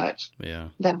much Yeah.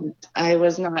 that I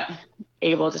was not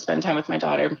able to spend time with my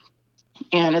daughter.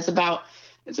 And it's about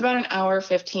an hour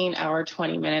 15, hour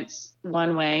 20 minutes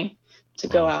one way to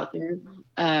go out there.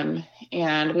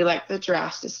 And we like the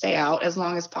giraffes to stay out as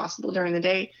long as possible during the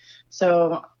day.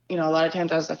 So, a lot of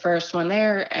times I was the first one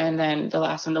there, and then the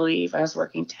last one to leave. I was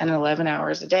working 10 and 11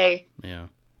 hours a day. Yeah.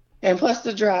 And plus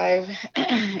the drive,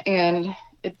 and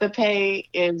the pay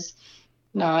is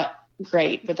not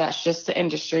great, but that's just the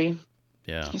industry.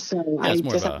 Yeah. So yeah, it's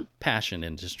more of a passion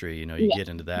industry. You get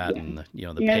into that, and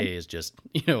the pay is just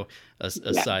a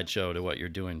sideshow to what you're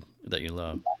doing that you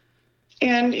love.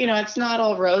 And it's not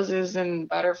all roses and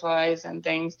butterflies and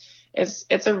things.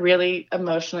 It's a really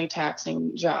emotionally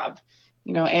taxing job.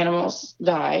 Animals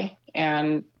die,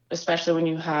 and especially when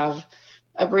you have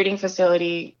a breeding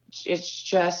facility, it's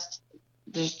just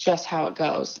how it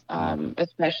goes.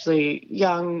 Especially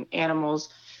young animals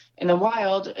in the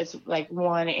wild, it's like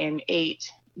 1 in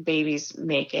 8 babies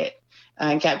make it.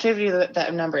 In captivity,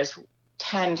 that number is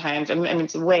 10 times. I mean,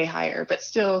 it's way higher, but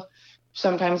still,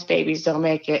 sometimes babies don't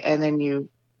make it, and then you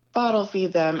bottle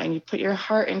feed them, and you put your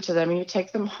heart into them, and you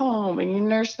take them home, and you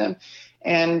nurse them,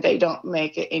 and they don't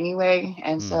make it anyway.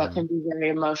 And so it can be very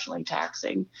emotionally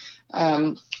taxing.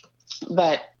 So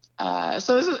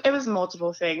it was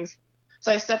multiple things.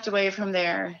 So I stepped away from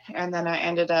there, and then I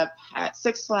ended up at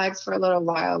Six Flags for a little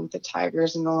while with the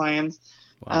tigers and the lions.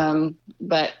 Wow.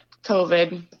 But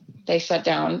COVID, they shut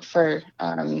down for,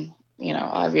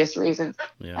 obvious reasons.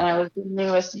 Yeah. And I was the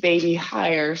newest baby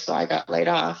hire, so I got laid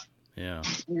off. Yeah.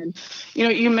 And,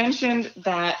 you mentioned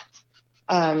that,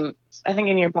 I think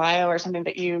in your bio or something,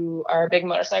 that you are a big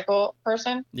motorcycle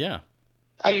person. Yeah.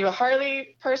 Are you a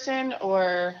Harley person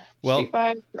or street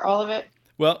bike or all of it?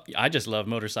 Well, I just love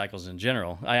motorcycles in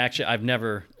general.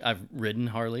 I've ridden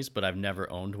Harleys, but I've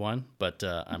never owned one. But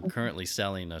I'm currently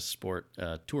selling a sport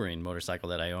touring motorcycle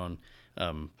that I own,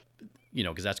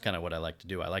 because that's kind of what I like to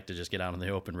do. I like to just get out on the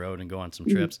open road and go on some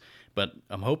trips. But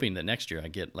I'm hoping that next year I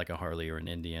get like a Harley or an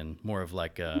Indian, more of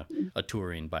like a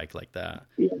touring bike like that.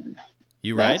 Yeah.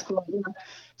 You ride? That's cool. Yeah.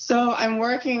 So I'm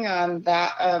working on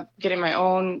that, getting my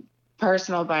own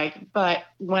personal bike. But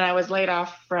when I was laid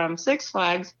off from Six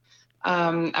Flags,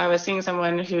 I was seeing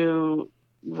someone who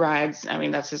rides. I mean,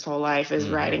 that's his whole life is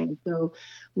riding. So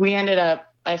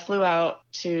I flew out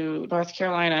to North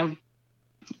Carolina,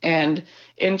 and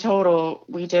in total,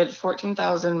 we did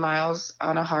 14,000 miles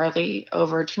on a Harley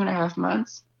over 2.5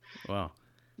 months. Wow.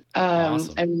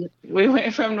 Awesome. And we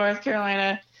went from North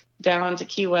Carolina down to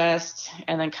Key West,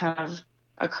 and then kind of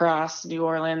across New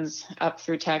Orleans, up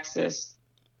through Texas,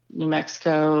 New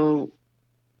Mexico,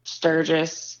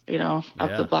 Sturgis,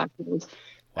 up the Black Hills,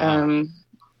 wow.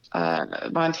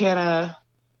 Montana,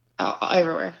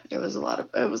 everywhere. It was a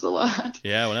lot.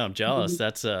 Yeah, well, I'm jealous.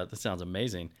 That sounds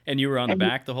amazing. And you were on the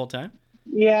back the whole time?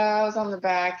 Yeah, I was on the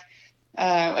back.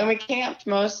 And we camped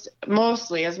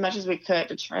mostly as much as we could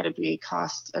to try to be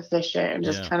cost efficient, and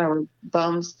just kind of were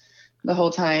bums the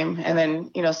whole time. And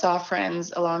then, saw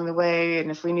friends along the way. And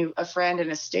if we knew a friend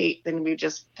in a state, then we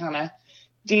just kind of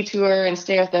detour and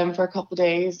stay with them for a couple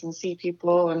days and see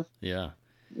people. And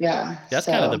that's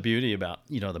kind of the beauty about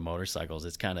the motorcycles.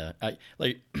 It's kind of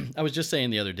I was just saying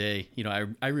the other day,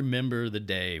 I remember the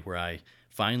day where I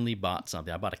finally bought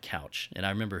something. I bought a couch, and I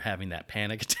remember having that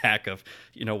panic attack of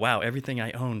wow, everything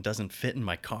I own doesn't fit in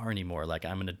my car anymore, like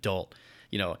I'm an adult.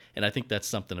 And I think that's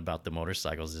something about the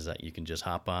motorcycles, is that you can just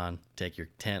hop on, take your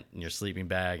tent and your sleeping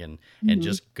bag, and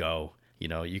just go.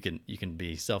 You can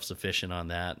be self-sufficient on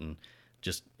that and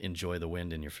just enjoy the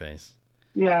wind in your face.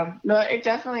 Yeah, no, it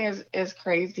definitely is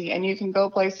crazy. And you can go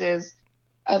places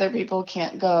other people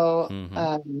can't go,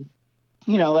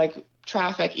 like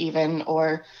traffic even.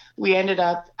 Or we ended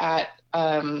up at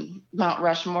Mount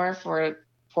Rushmore for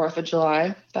 4th of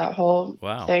July, that whole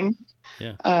thing.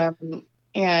 Yeah.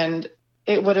 And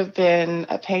it would have been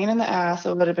a pain in the ass.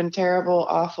 It would have been terrible,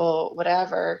 awful,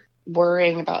 whatever,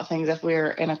 worrying about things if we were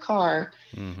in a car.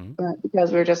 But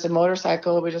because we were just a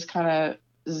motorcycle, we just kind of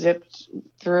zipped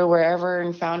through wherever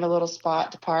and found a little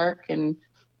spot to park and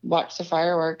watch the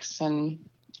fireworks, and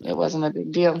it wasn't a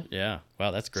big deal. Yeah.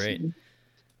 Wow, that's great.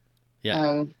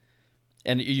 Yeah.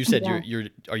 And you said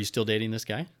are you still dating this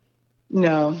guy?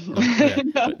 No. Oh, yeah.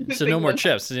 No, So no more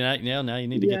chips. Now you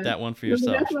need to get yeah. that one for That's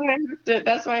yourself. why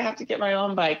that's why I have to get my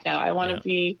own bike now. I want to Yeah.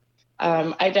 be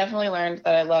I definitely learned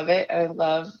that I love it. I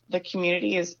love the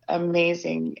community is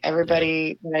amazing. Yeah.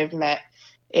 Everybody that I've met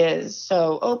is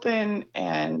so open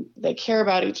and they care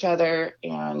about each other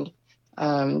and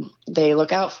they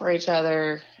look out for each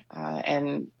other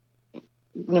and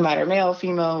no matter male,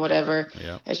 female, whatever.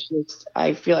 Yeah. It's just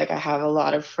I feel like I have a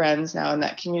lot of friends now in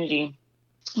that community,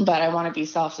 but I want to be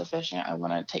self-sufficient. I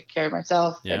want to take care of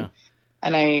myself Yeah.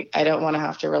 and I don't want to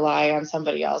have to rely on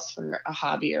somebody else for a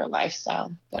hobby or a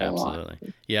lifestyle that I want.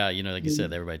 Absolutely. Yeah, like you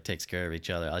said, everybody takes care of each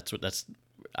other. That's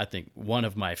I think one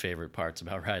of my favorite parts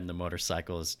about riding the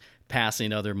motorcycle is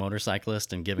passing other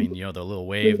motorcyclists and giving, the little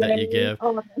wave that you give.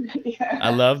 Oh, yeah.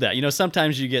 I love that.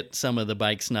 Sometimes you get some of the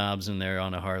bike snobs and they're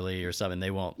on a Harley or something.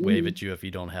 They won't wave at you if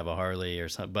you don't have a Harley or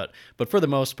something. But for the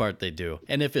most part, they do.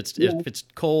 And if it's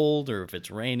cold or if it's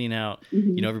raining out,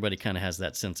 everybody kind of has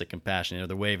that sense of compassion.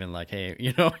 They're waving like,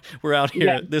 hey, we're out here.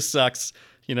 Yeah. This sucks.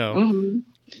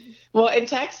 Well, in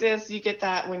Texas, you get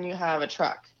that when you have a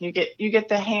truck. You get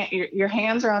the hand. Your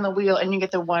hands are on the wheel, and you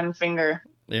get the one finger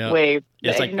wave.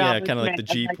 Yeah, it's like kind of like the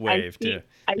Jeep wave too.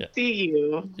 I see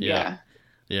you. Yeah.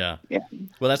 Well,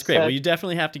 that's great. Well, you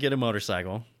definitely have to get a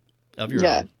motorcycle of your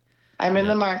own. I'm in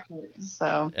the market.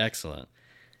 So excellent.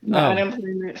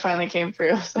 Unemployment finally came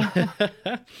through. So.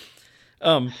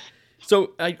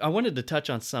 So I wanted to touch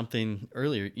on something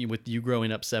earlier with you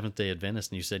growing up Seventh-day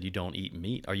Adventist, and you said you don't eat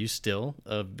meat. Are you still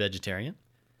a vegetarian?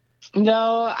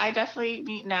 No, I definitely eat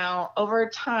meat now. Over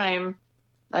time,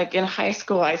 like in high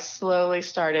school, I slowly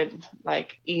started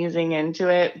like easing into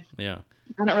it. Yeah.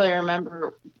 I don't really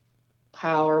remember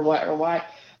how or what or why,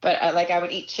 but I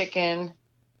would eat chicken,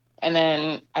 and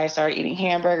then I started eating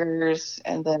hamburgers,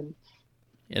 and then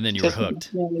you were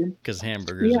hooked because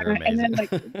hamburgers are amazing. And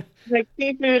then like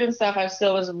seafood and stuff, I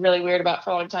still was really weird about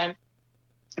for a long time.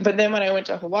 But then when I went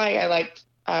to Hawaii,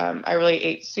 I really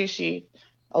ate sushi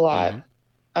a lot.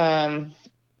 And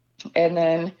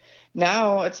then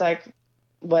now it's like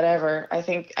whatever. I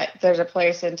think there's a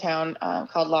place in town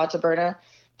called La Taberna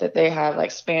that they have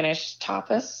like Spanish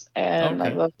tapas and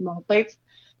like those small plates.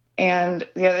 And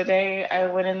the other day I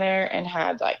went in there and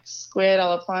had like squid a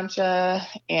la plancha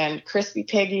and crispy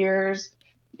pig ears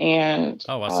and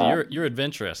so you're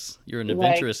adventurous. You're an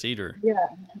adventurous eater. Yeah,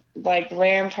 like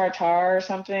lamb tartare or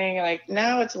something. Like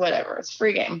now it's whatever. It's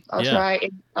free game. I'll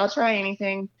try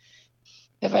anything.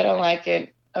 If I don't like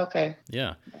it, okay.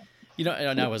 Yeah,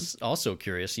 and I was also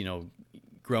curious.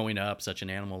 Growing up such an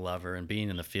animal lover and being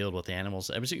in the field with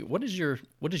animals. What is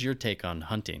your take on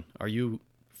hunting? Are you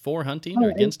for hunting or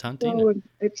against hunting?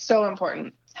 It's so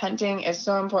important. Hunting is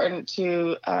so important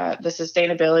to the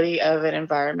sustainability of an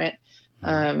environment.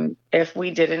 If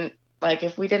we didn't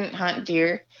hunt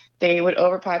deer, they would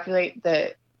overpopulate.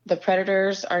 The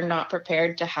predators are not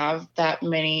prepared to have that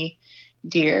many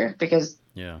deer because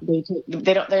they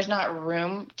don't. There's not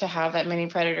room to have that many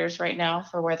predators right now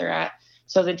for where they're at.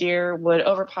 So the deer would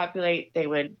overpopulate. They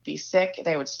would be sick.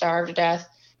 They would starve to death.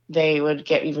 They would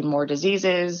get even more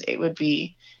diseases.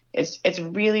 It's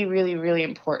really, really, really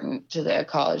important to the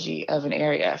ecology of an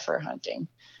area for hunting.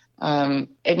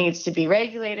 It needs to be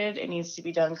regulated. It needs to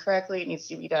be done correctly. It needs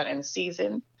to be done in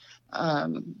season.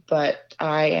 But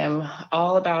I am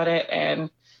all about it and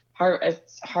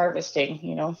it's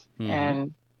harvesting,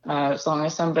 and as long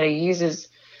as somebody uses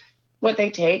what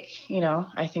they take,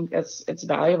 I think it's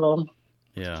valuable.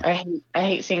 Yeah. I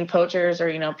hate seeing poachers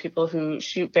or, people who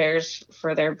shoot bears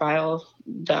for their bile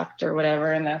duct or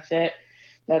whatever, and that's it.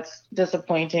 That's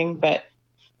disappointing. But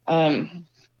I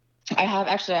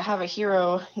have a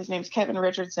hero. His name's Kevin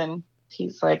Richardson.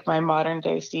 He's like my modern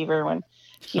day Steve Irwin.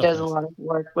 He does a lot of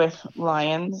work with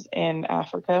lions in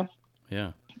Africa.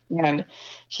 Yeah. And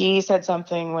he said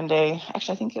something one day,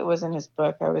 actually, I think it was in his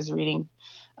book I was reading.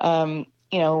 There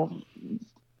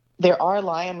are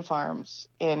lion farms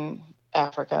in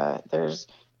Africa. There's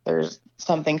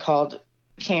something called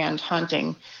canned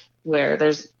hunting, where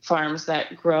there's farms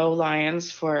that grow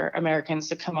lions for Americans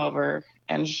to come over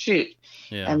and shoot.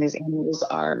 Yeah. And these animals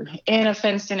are in a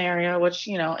fenced-in area, which,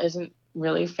 isn't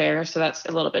really fair. So that's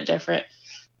a little bit different.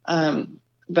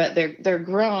 But they're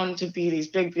grown to be these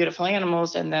big, beautiful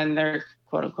animals, and then they're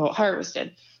quote unquote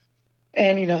harvested.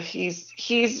 And,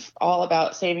 he's all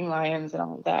about saving lions and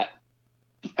all of that.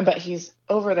 But he's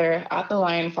over there at the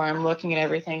lion farm looking at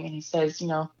everything, and he says,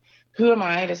 who am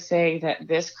I to say that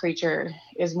this creature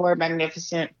is more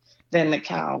magnificent than the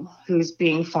cow who's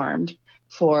being farmed?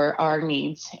 for our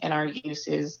needs and our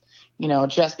uses.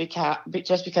 Just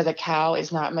because a cow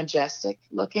is not majestic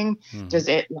looking, does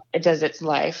its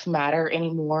life matter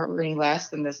any more or any less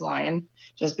than this lion?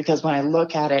 Just because when I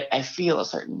look at it, I feel a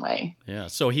certain way. Yeah.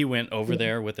 So he went over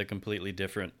there with a completely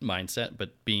different mindset,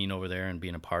 but being over there and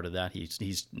being a part of that,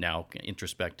 he's now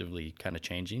introspectively kind of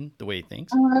changing the way he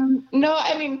thinks. No,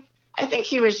 I mean, I think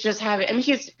he was just having. I mean,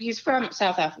 he's from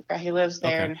South Africa. He lives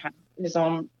there and has his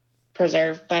own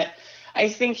preserve, but I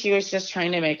think he was just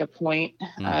trying to make a point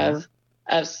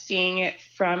of seeing it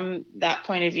from that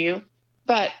point of view.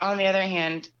 But on the other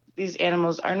hand, these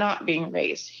animals are not being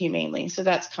raised humanely, so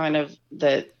that's kind of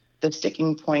the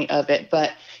sticking point of it.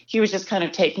 But he was just kind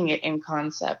of taking it in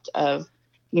concept of,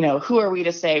 who are we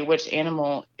to say which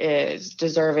animal is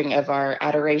deserving of our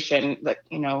adoration, but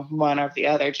one or the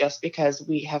other, just because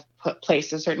we have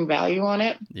placed a certain value on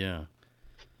it. Yeah.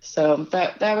 So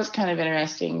that was kind of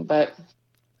interesting, but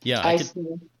yeah, I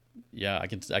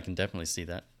can definitely see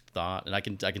that thought, and I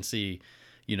can see,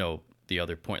 the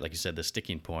other point, like you said, the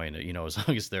sticking point. As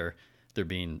long as they're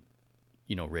being,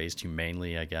 raised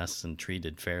humanely, I guess, and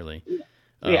treated fairly.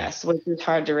 Yes, which is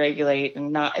hard to regulate,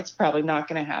 and it's probably not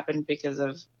going to happen because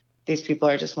of these people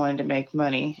are just wanting to make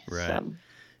money. Right. So.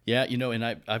 Yeah, and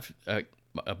I've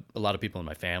a lot of people in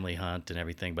my family hunt and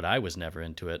everything, but I was never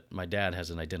into it. My dad has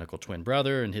an identical twin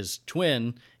brother, and his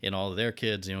twin and all of their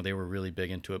kids, they were really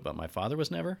big into it, but my father was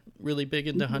never really big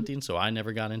into hunting, so I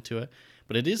never got into it.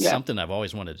 But it is something I've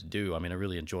always wanted to do. I mean, I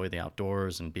really enjoy the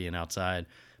outdoors and being outside,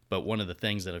 but one of the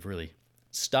things that have really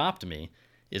stopped me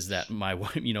is that my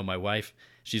wife,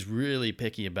 she's really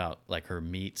picky about like her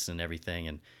meats and everything,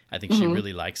 and I think she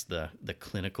really likes the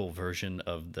clinical version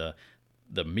of the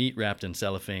meat wrapped in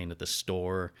cellophane at the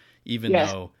store, even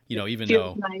though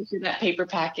nice with that paper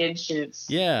package.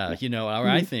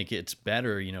 I think it's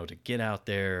better, to get out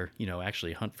there,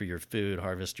 actually hunt for your food,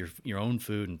 harvest your own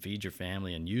food, and feed your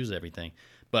family and use everything.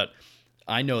 But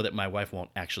I know that my wife won't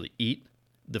actually eat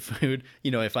the food.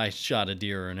 If I shot a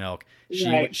deer or an elk,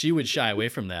 she would shy away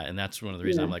from that, and that's one of the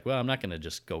reasons I'm like, well, I'm not going to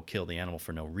just go kill the animal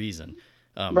for no reason.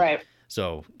 Right.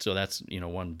 So that's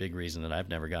one big reason that I've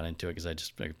never got into it, because I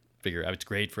just figure it's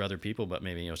great for other people, but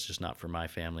maybe it's just not for my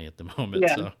family at the moment.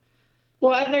 Yeah. So.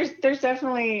 Well, and there's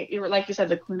definitely, like you said,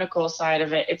 the clinical side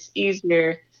of it. It's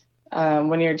easier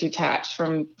when you're detached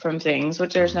from things,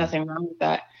 which there's nothing wrong with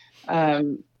that.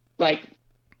 Like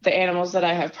the animals that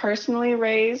I have personally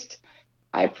raised,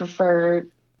 I prefer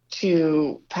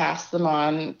to pass them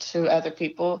on to other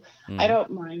people. I don't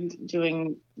mind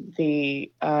doing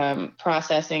the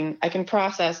processing. I can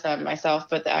process them myself,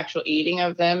 but the actual eating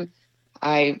of them,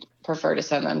 I prefer to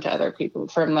send them to other people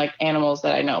from like animals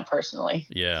that I know personally.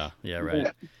 Yeah, right.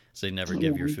 Yeah. So you never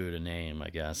give your food a name, I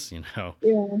guess, Yeah.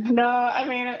 No, I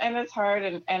mean, and it's hard,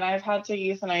 and I've had to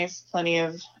euthanize plenty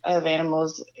of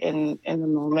animals in the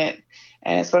moment,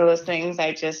 and it's one of those things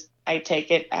I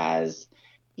take it as,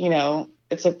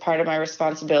 it's a part of my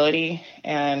responsibility,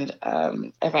 and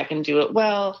if I can do it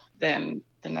well, then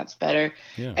that's better.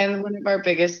 Yeah. And one of our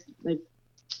biggest, like,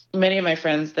 many of my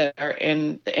friends that are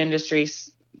in the industry,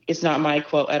 it's not my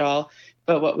quote at all,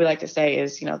 but what we like to say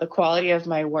is, the quality of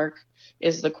my work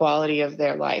is the quality of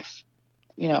their life,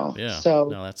 Yeah. So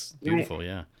no, that's beautiful.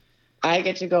 Yeah. I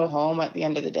get to go home at the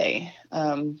end of the day.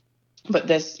 But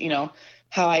this,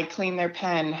 how I clean their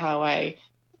pen, how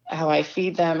I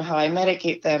feed them, how I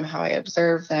medicate them, how I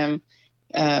observe them,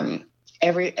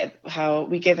 how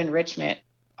we give enrichment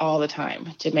all the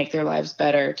time to make their lives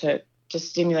better, to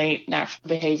stimulate natural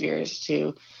behaviors,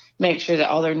 to make sure that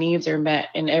all their needs are met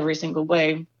in every single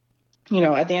way.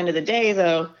 At the end of the day,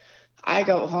 though, I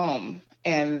go home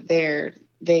and they are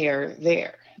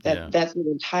there. That's their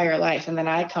entire life. And then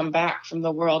I come back from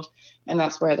the world and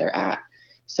that's where they're at.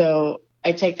 So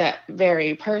I take that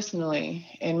very personally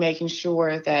in making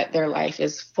sure that their life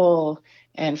is full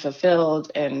and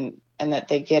fulfilled, and that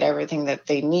they get everything that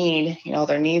they need,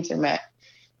 their needs are met.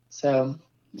 So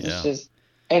it's just,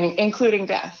 and including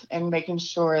death, and making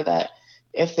sure that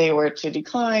if they were to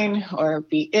decline or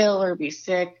be ill or be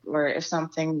sick, or if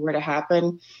something were to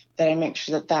happen, that I make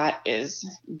sure that is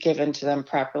given to them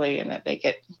properly, and that they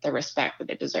get the respect that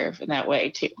they deserve in that way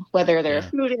too, whether they're a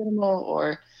food animal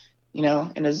or,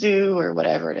 in a zoo or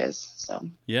whatever it is. So.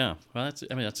 Yeah. Well,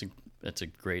 that's a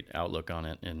great outlook on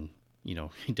it. And, you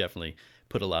definitely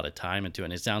put a lot of time into it.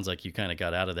 And it sounds like you kind of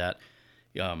got out of that,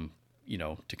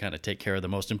 to kind of take care of the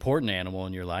most important animal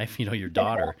in your life, your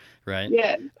daughter, right?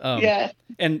 Yeah. Yeah.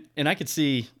 And I could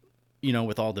see,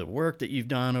 with all the work that you've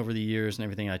done over the years and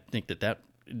everything, I think that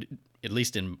at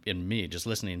least in me, just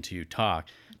listening to you talk,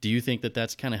 do you think that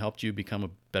that's kind of helped you become a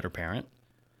better parent?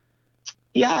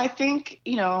 Yeah, I think,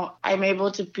 I'm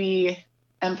able to be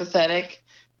empathetic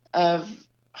of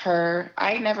her.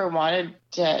 I never wanted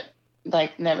to,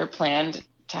 like, never planned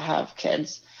to have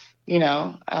kids,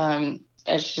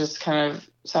 it's just kind of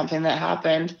something that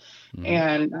happened. Mhm.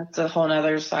 And that's a whole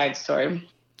nother side story.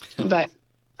 But,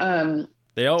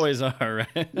 They always are,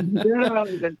 right?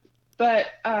 but,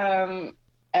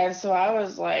 and so I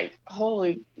was like,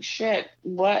 holy shit,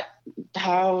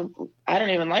 how, I don't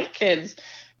even like kids,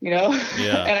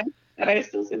 Yeah. and I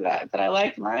still see that, but I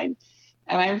like mine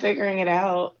and I'm figuring it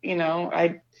out.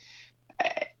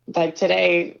 Like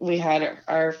today we had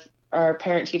our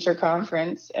parent teacher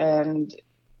conference and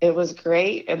it was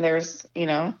great. And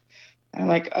I'm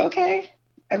like, okay,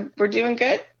 we're doing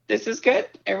good. This is good.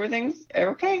 Everything's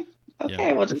okay. Okay,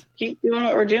 Yeah. we'll just keep doing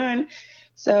what we're doing.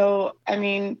 So, I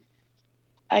mean,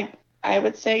 I I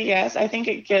would say yes. I think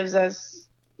it gives us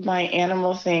my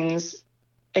animal things.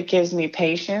 It gives me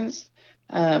patience,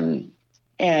 and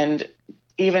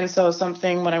even so,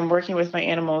 something when I'm working with my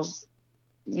animals,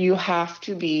 you have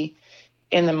to be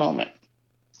in the moment.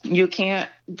 You can't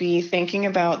be thinking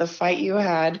about the fight you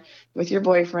had with your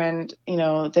boyfriend,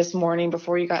 this morning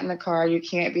before you got in the car. You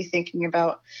can't be thinking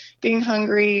about being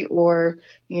hungry or,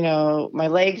 my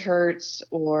leg hurts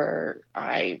or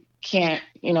I can't,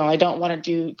 I don't want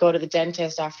to go to the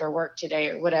dentist after work today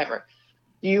or whatever.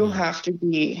 You Yeah. have to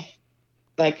be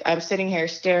like, I'm sitting here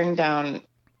staring down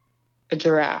a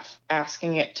giraffe,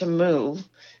 asking it to move,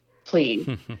 please.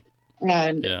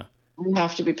 And Yeah. I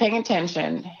have to be paying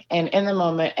attention and in the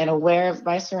moment and aware of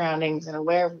my surroundings and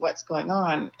aware of what's going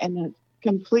on. And it's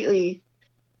completely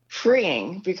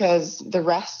freeing because the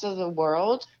rest of the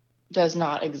world does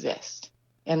not exist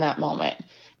in that moment.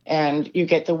 And you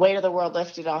get the weight of the world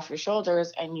lifted off your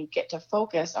shoulders and you get to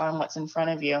focus on what's in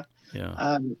front of you. Yeah.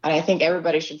 And I think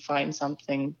everybody should find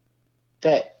something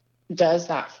that does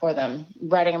that for them.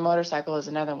 Riding a motorcycle is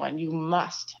another one. You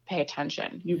must pay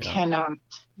attention. You Yeah. cannot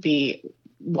be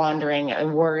wandering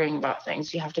and worrying about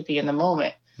things. You have to be in the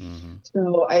moment. Mm-hmm.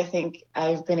 So I think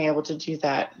I've been able to do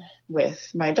that with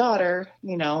my daughter,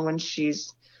 when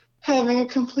she's having a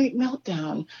complete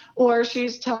meltdown or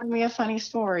she's telling me a funny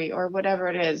story or whatever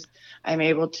it is, I'm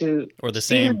able to Or the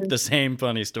see her. same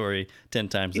funny story 10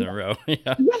 times in a row.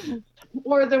 Yeah. Yeah.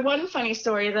 Or the one funny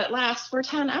story that lasts for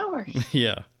 10 hours.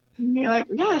 Yeah. And you're like,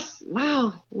 yes,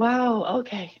 wow,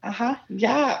 okay, yeah,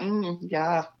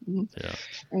 yeah. Yeah.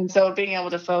 And so being able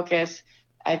to focus,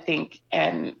 I think,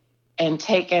 and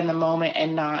take in the moment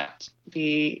and not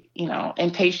be,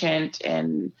 impatient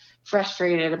and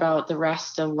frustrated about the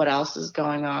rest of what else is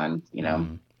going on.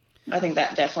 I think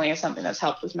that definitely is something that's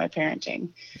helped with my parenting.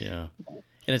 Yeah.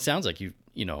 And it sounds like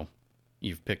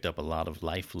you've picked up a lot of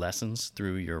life lessons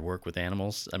through your work with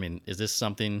animals. I mean, is this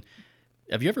something,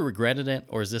 have you ever regretted it,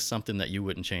 or is this something that you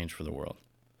wouldn't change for the world?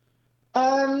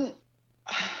 I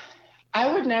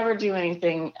would never do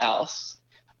anything else.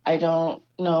 I don't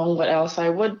know what else I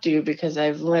would do because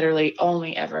I've literally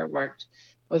only ever worked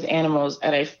with animals,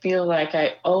 and I feel like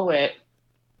I owe it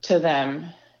to them,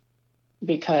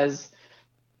 because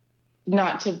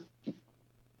not to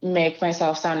make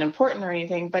myself sound important or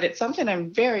anything, but it's something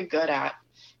I'm very good at,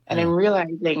 and Yeah. I'm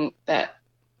realizing that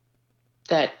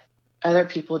other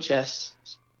people just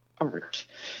aren't.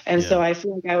 And so I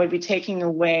feel like I would be taking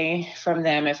away from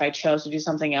them if I chose to do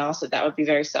something else, that would be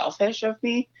very selfish of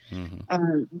me.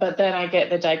 Mm-hmm. But then I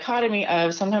get the dichotomy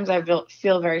of sometimes I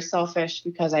feel very selfish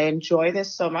because I enjoy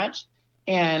this so much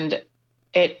and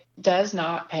it does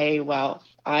not pay well.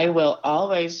 I will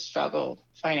always struggle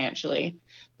financially.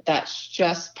 That's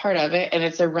just part of it. And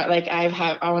it's like I'm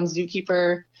on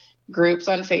Zookeeper groups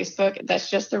on Facebook. That's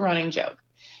just a running joke.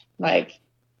 Like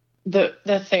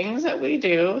the things that we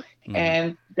do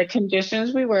and the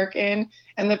conditions we work in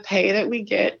and the pay that we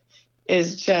get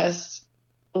is just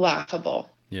laughable.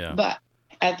 Yeah. But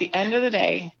at the end of the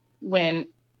day, when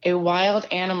a wild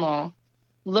animal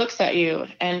looks at you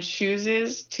and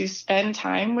chooses to spend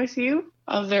time with you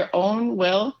of their own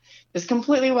will, this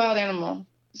completely wild animal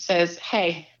says,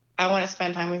 hey, I want to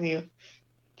spend time with you.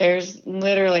 There's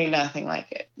literally nothing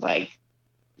like it. Like,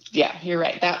 yeah, you're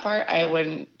right. That part I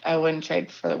wouldn't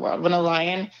trade for the world. When a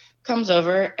lion comes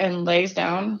over and lays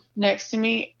down next to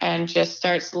me and just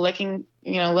starts licking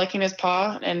his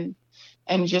paw and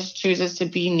just chooses to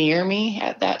be near me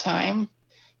at that time,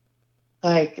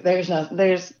 like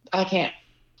I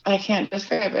can't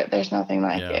describe it. There's nothing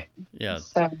like it. Yeah.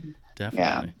 So,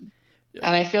 Definitely. Yeah.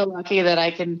 And I feel lucky that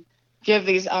I can give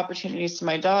these opportunities to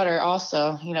my daughter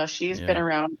also. She's been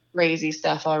around crazy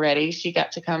stuff already. She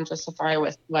got to come to Safari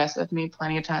West with me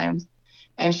plenty of times,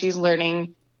 and she's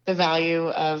learning the value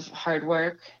of hard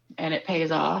work, and it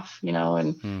pays off, and she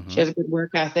Mm-hmm. has a good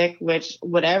work ethic, which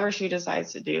whatever she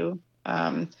decides to do,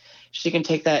 she can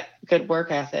take that good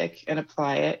work ethic and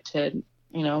apply it to,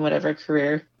 whatever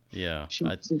career Yeah, she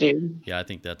wants to do. I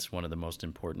think that's one of the most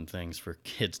important things for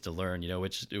kids to learn.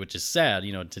 Which is sad.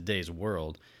 In today's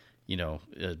world,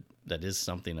 that is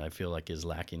something I feel like is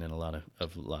lacking in a lot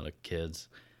of kids.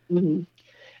 Hmm.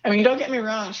 I mean, don't get me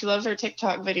wrong. She loves her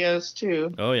TikTok videos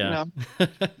too. Oh yeah.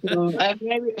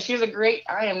 Maybe she's a great.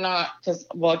 I am not, because,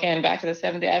 well, again, back to the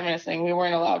Seventh Day Adventist thing, we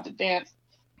weren't allowed to dance.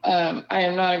 I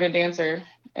am not a good dancer,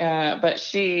 but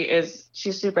she's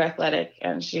super athletic,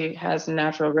 and she has a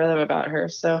natural rhythm about her.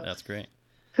 So That's great.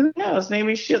 who knows?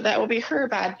 Maybe that will be her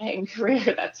bad paying career.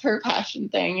 That's her passion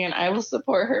thing, and I will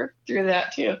support her through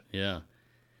that too. Yeah.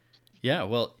 Yeah.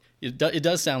 Well, it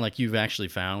does sound like you've actually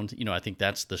found, I think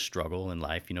that's the struggle in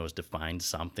life, is to find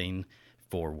something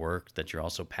for work that you're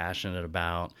also passionate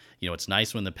about. It's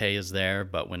nice when the pay is there,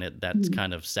 but when that's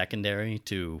kind of secondary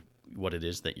to what it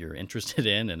is that you're interested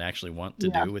in and actually want to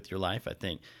do with your life, I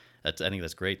think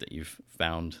that's great that you've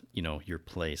found, your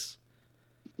place.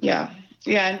 Yeah.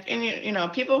 Yeah.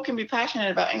 And people can be passionate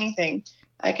about anything.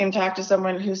 I can talk to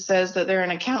someone who says that they're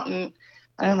an accountant,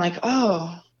 and I'm like,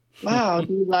 oh, wow,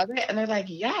 do you love it? And they're like,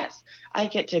 yes, I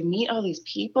get to meet all these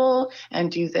people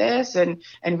and do this and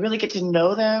really get to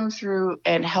know them through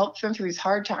and help them through these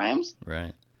hard times.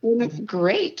 Right. And it's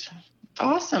great.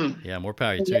 Awesome. Yeah, more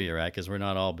power to you, right? Because we're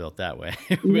not all built that way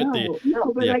with No,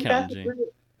 but the like, that's accounting. great.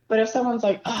 But if someone's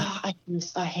like, oh,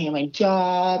 I hate my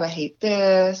job, I hate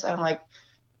this, I'm like,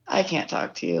 I can't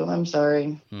talk to you. I'm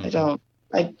sorry.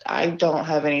 Mm-hmm. I don't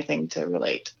have anything to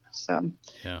relate. So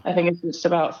Yeah. I think it's just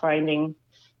about finding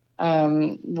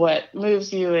what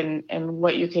moves you and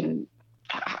what you can.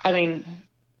 I mean,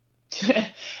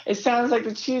 it sounds like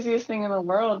the cheesiest thing in the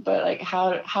world, but like,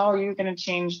 how are you going to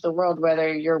change the world?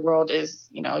 Whether your world is,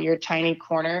 your tiny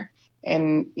corner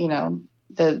in,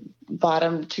 the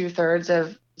bottom 2/3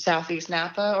 of Southeast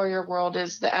Napa, or your world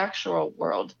is the actual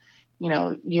world.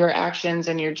 Your actions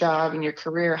and your job and your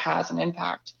career has an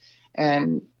impact,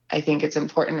 and I think it's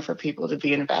important for people to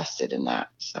be invested in that.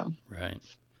 So. Right.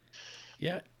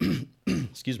 Yeah.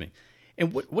 Excuse me.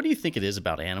 And what do you think it is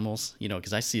about animals?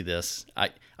 Because I see this.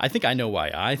 I think I know why.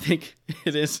 I think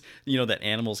it is, that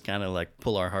animals kind of like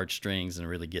pull our heartstrings and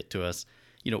really get to us.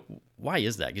 Why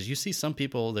is that? Because you see some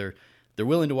people, they're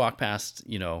willing to walk past,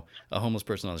 a homeless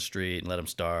person on the street and let them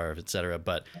starve, et cetera.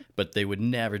 But they would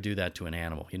never do that to an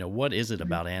animal. What is it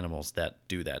about animals that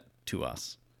do that to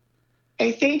us?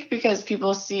 I think because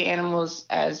people see animals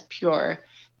as pure,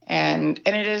 and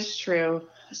it is true.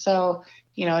 So,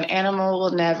 an animal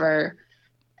will never,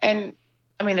 and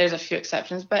I mean, there's a few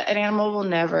exceptions, but an animal will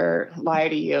never lie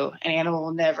to you. An animal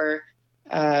will never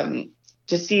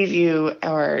deceive you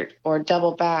or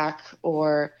double back,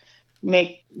 or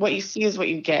make what you see is what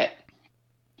you get.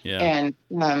 Yeah.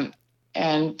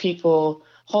 And people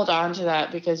hold on to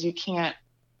that because you can't,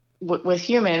 with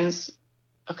humans.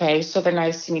 Okay, so they're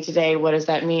nice to me today. What does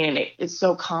that mean? And it's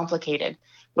so complicated.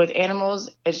 With animals,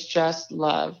 it's just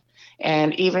love.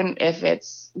 And even if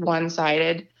it's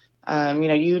one-sided,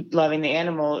 you loving the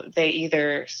animal, they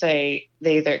either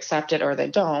accept it or they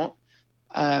don't.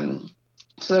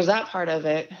 So there's that part of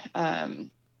it.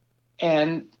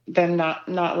 And them not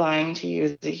lying to you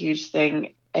is a huge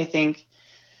thing, I think.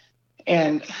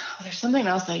 And there's something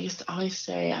else I used to always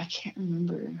say. I can't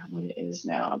remember what it is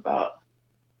now about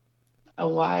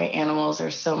why animals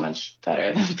are so much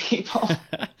better than people.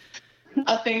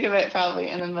 I'll think of it probably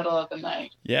in the middle of the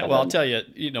night. Yeah, well, I'll tell you,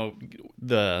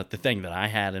 the thing that I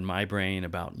had in my brain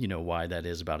about, why that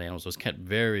is about animals was kind of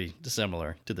very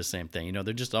similar to the same thing.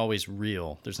 They're just always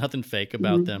real. There's nothing fake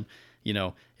about them.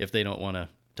 If they don't want to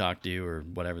talk to you or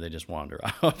whatever, they just wander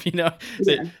off,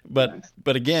 Yeah. But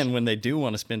again, when they do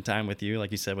want to spend time with you, like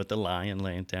you said, with the lion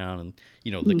laying down and,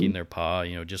 licking their paw,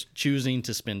 just choosing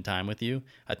to spend time with you,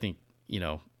 I think,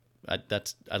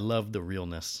 I love the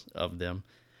realness of them.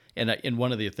 And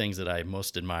one of the things that I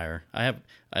most admire, I have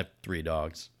 3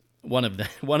 dogs. One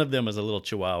of them is a little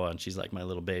Chihuahua, and she's like my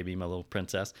little baby, my little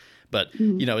princess. But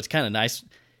it's kind of nice.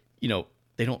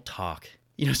 They don't talk.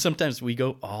 Sometimes we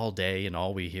go all day and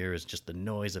all we hear is just the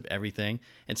noise of everything.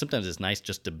 And sometimes it's nice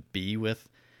just to be with,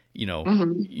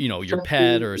 your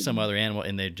pet or some other animal,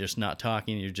 and they're just not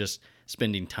talking. You're just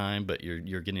spending time, but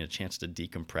you're getting a chance to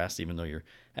decompress, even though you're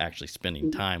actually spending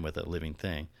time with a living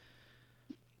thing.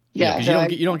 Yeah,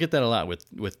 because you don't get that a lot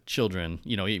with children.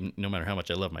 Even no matter how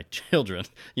much I love my children,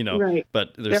 right.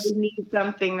 But there needs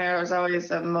something. There's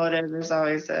always a motive. There's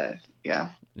always yeah.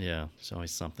 There's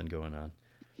always something going on.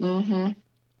 Mm-hmm.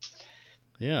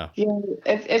 Yeah. Yeah,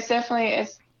 it's definitely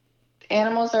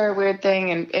animals are a weird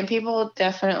thing, and people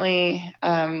definitely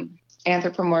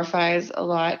anthropomorphize a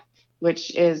lot,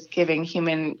 which is giving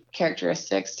human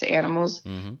characteristics to animals.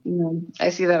 I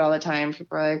see that all the time.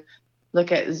 People are like,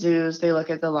 look at zoos, they look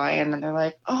at the lion and they're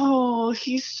like, oh,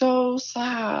 he's so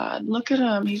sad. Look at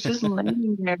him. He's just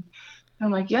laying there.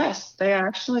 I'm like, yes, they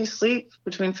actually sleep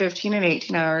between 15 and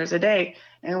 18 hours a day.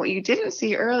 And what you didn't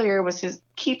see earlier was his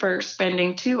keeper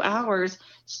spending 2 hours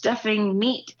stuffing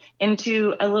meat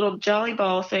into a little jolly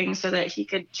ball thing so that he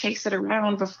could chase it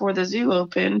around before the zoo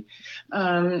opened,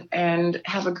 and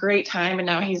have a great time. And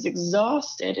now he's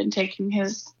exhausted and taking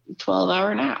his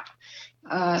 12-hour nap.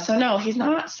 So no, he's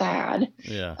not sad.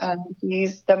 Yeah.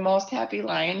 He's the most happy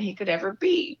lion he could ever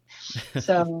be.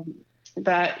 So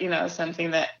that, is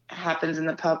something that happens in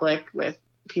the public with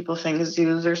people think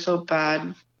zoos are so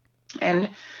bad. And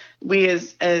we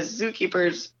as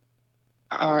zookeepers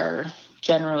are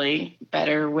generally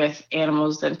better with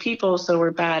animals than people. So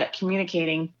we're bad at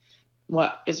communicating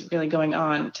what is really going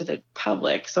on to the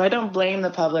public. So I don't blame the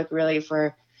public really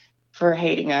for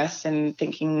hating us and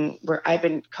thinking I've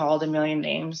been called a million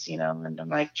names, and I'm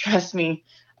like, trust me,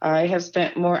 I have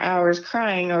spent more hours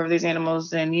crying over these animals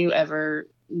than you ever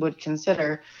would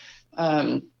consider.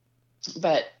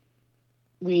 But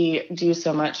we do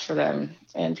so much for them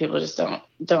and people just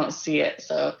don't see it.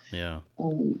 So yeah.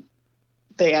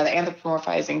 The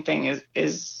anthropomorphizing thing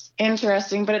is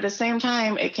interesting, but at the same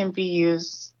time, it can be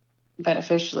used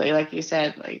beneficially. Like you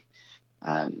said, like,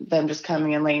 them just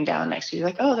coming and laying down next to you,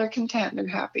 like, oh, they're content, they're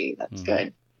happy, that's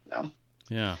good. So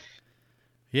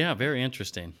yeah, very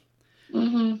interesting.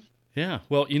 Yeah,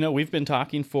 well, we've been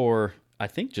talking for I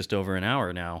think just over an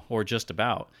hour now, or just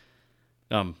about,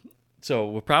 so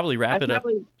we'll probably wrap it up.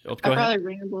 I probably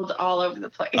rambled all over the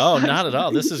place. Oh, not at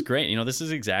all. This is great. This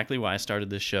is exactly why I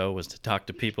started this show, was to talk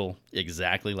to people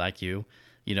exactly like you.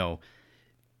 We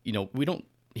don't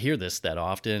hear this that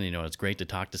often. It's great to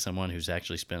talk to someone who's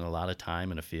actually spent a lot of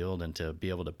time in a field and to be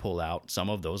able to pull out some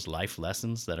of those life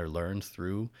lessons that are learned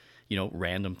through,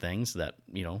 random things that,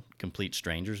 complete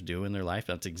strangers do in their life.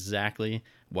 That's exactly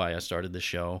why I started the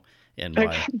show, and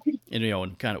why,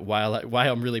 and kind of why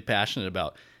I'm really passionate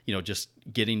about, just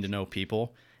getting to know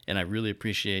people. And I really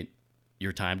appreciate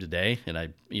your time today.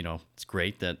 And it's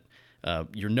great that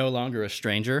you're no longer a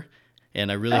stranger. And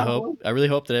I really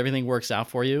hope that everything works out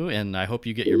for you. And I hope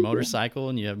you get your motorcycle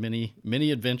and you have many,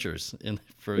 many adventures in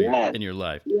your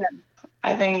life. Yeah.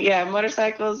 I think,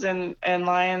 motorcycles and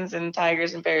lions and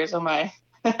tigers and bears. Oh my.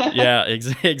 Yeah,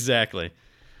 exactly.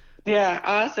 Yeah.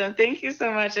 Awesome. Thank you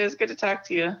so much. It was good to talk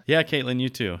to you. Yeah, Caitlin, you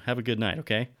too. Have a good night.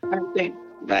 Okay. All right, thanks.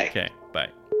 Bye. Okay. Bye.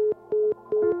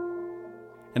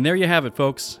 And there you have it,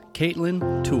 folks.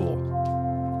 Caitlin Toole.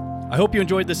 I hope you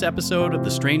enjoyed this episode of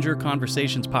the Stranger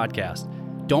Conversations podcast.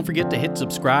 Don't forget to hit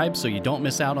subscribe so you don't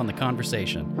miss out on the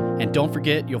conversation. And don't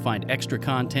forget, you'll find extra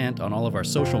content on all of our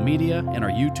social media and our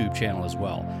YouTube channel as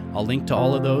well. I'll link to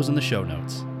all of those in the show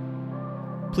notes.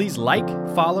 Please like,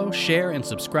 follow, share, and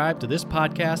subscribe to this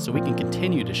podcast so we can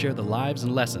continue to share the lives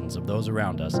and lessons of those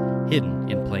around us, hidden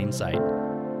in plain sight.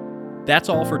 That's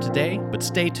all for today, but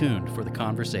stay tuned for the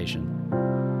conversation.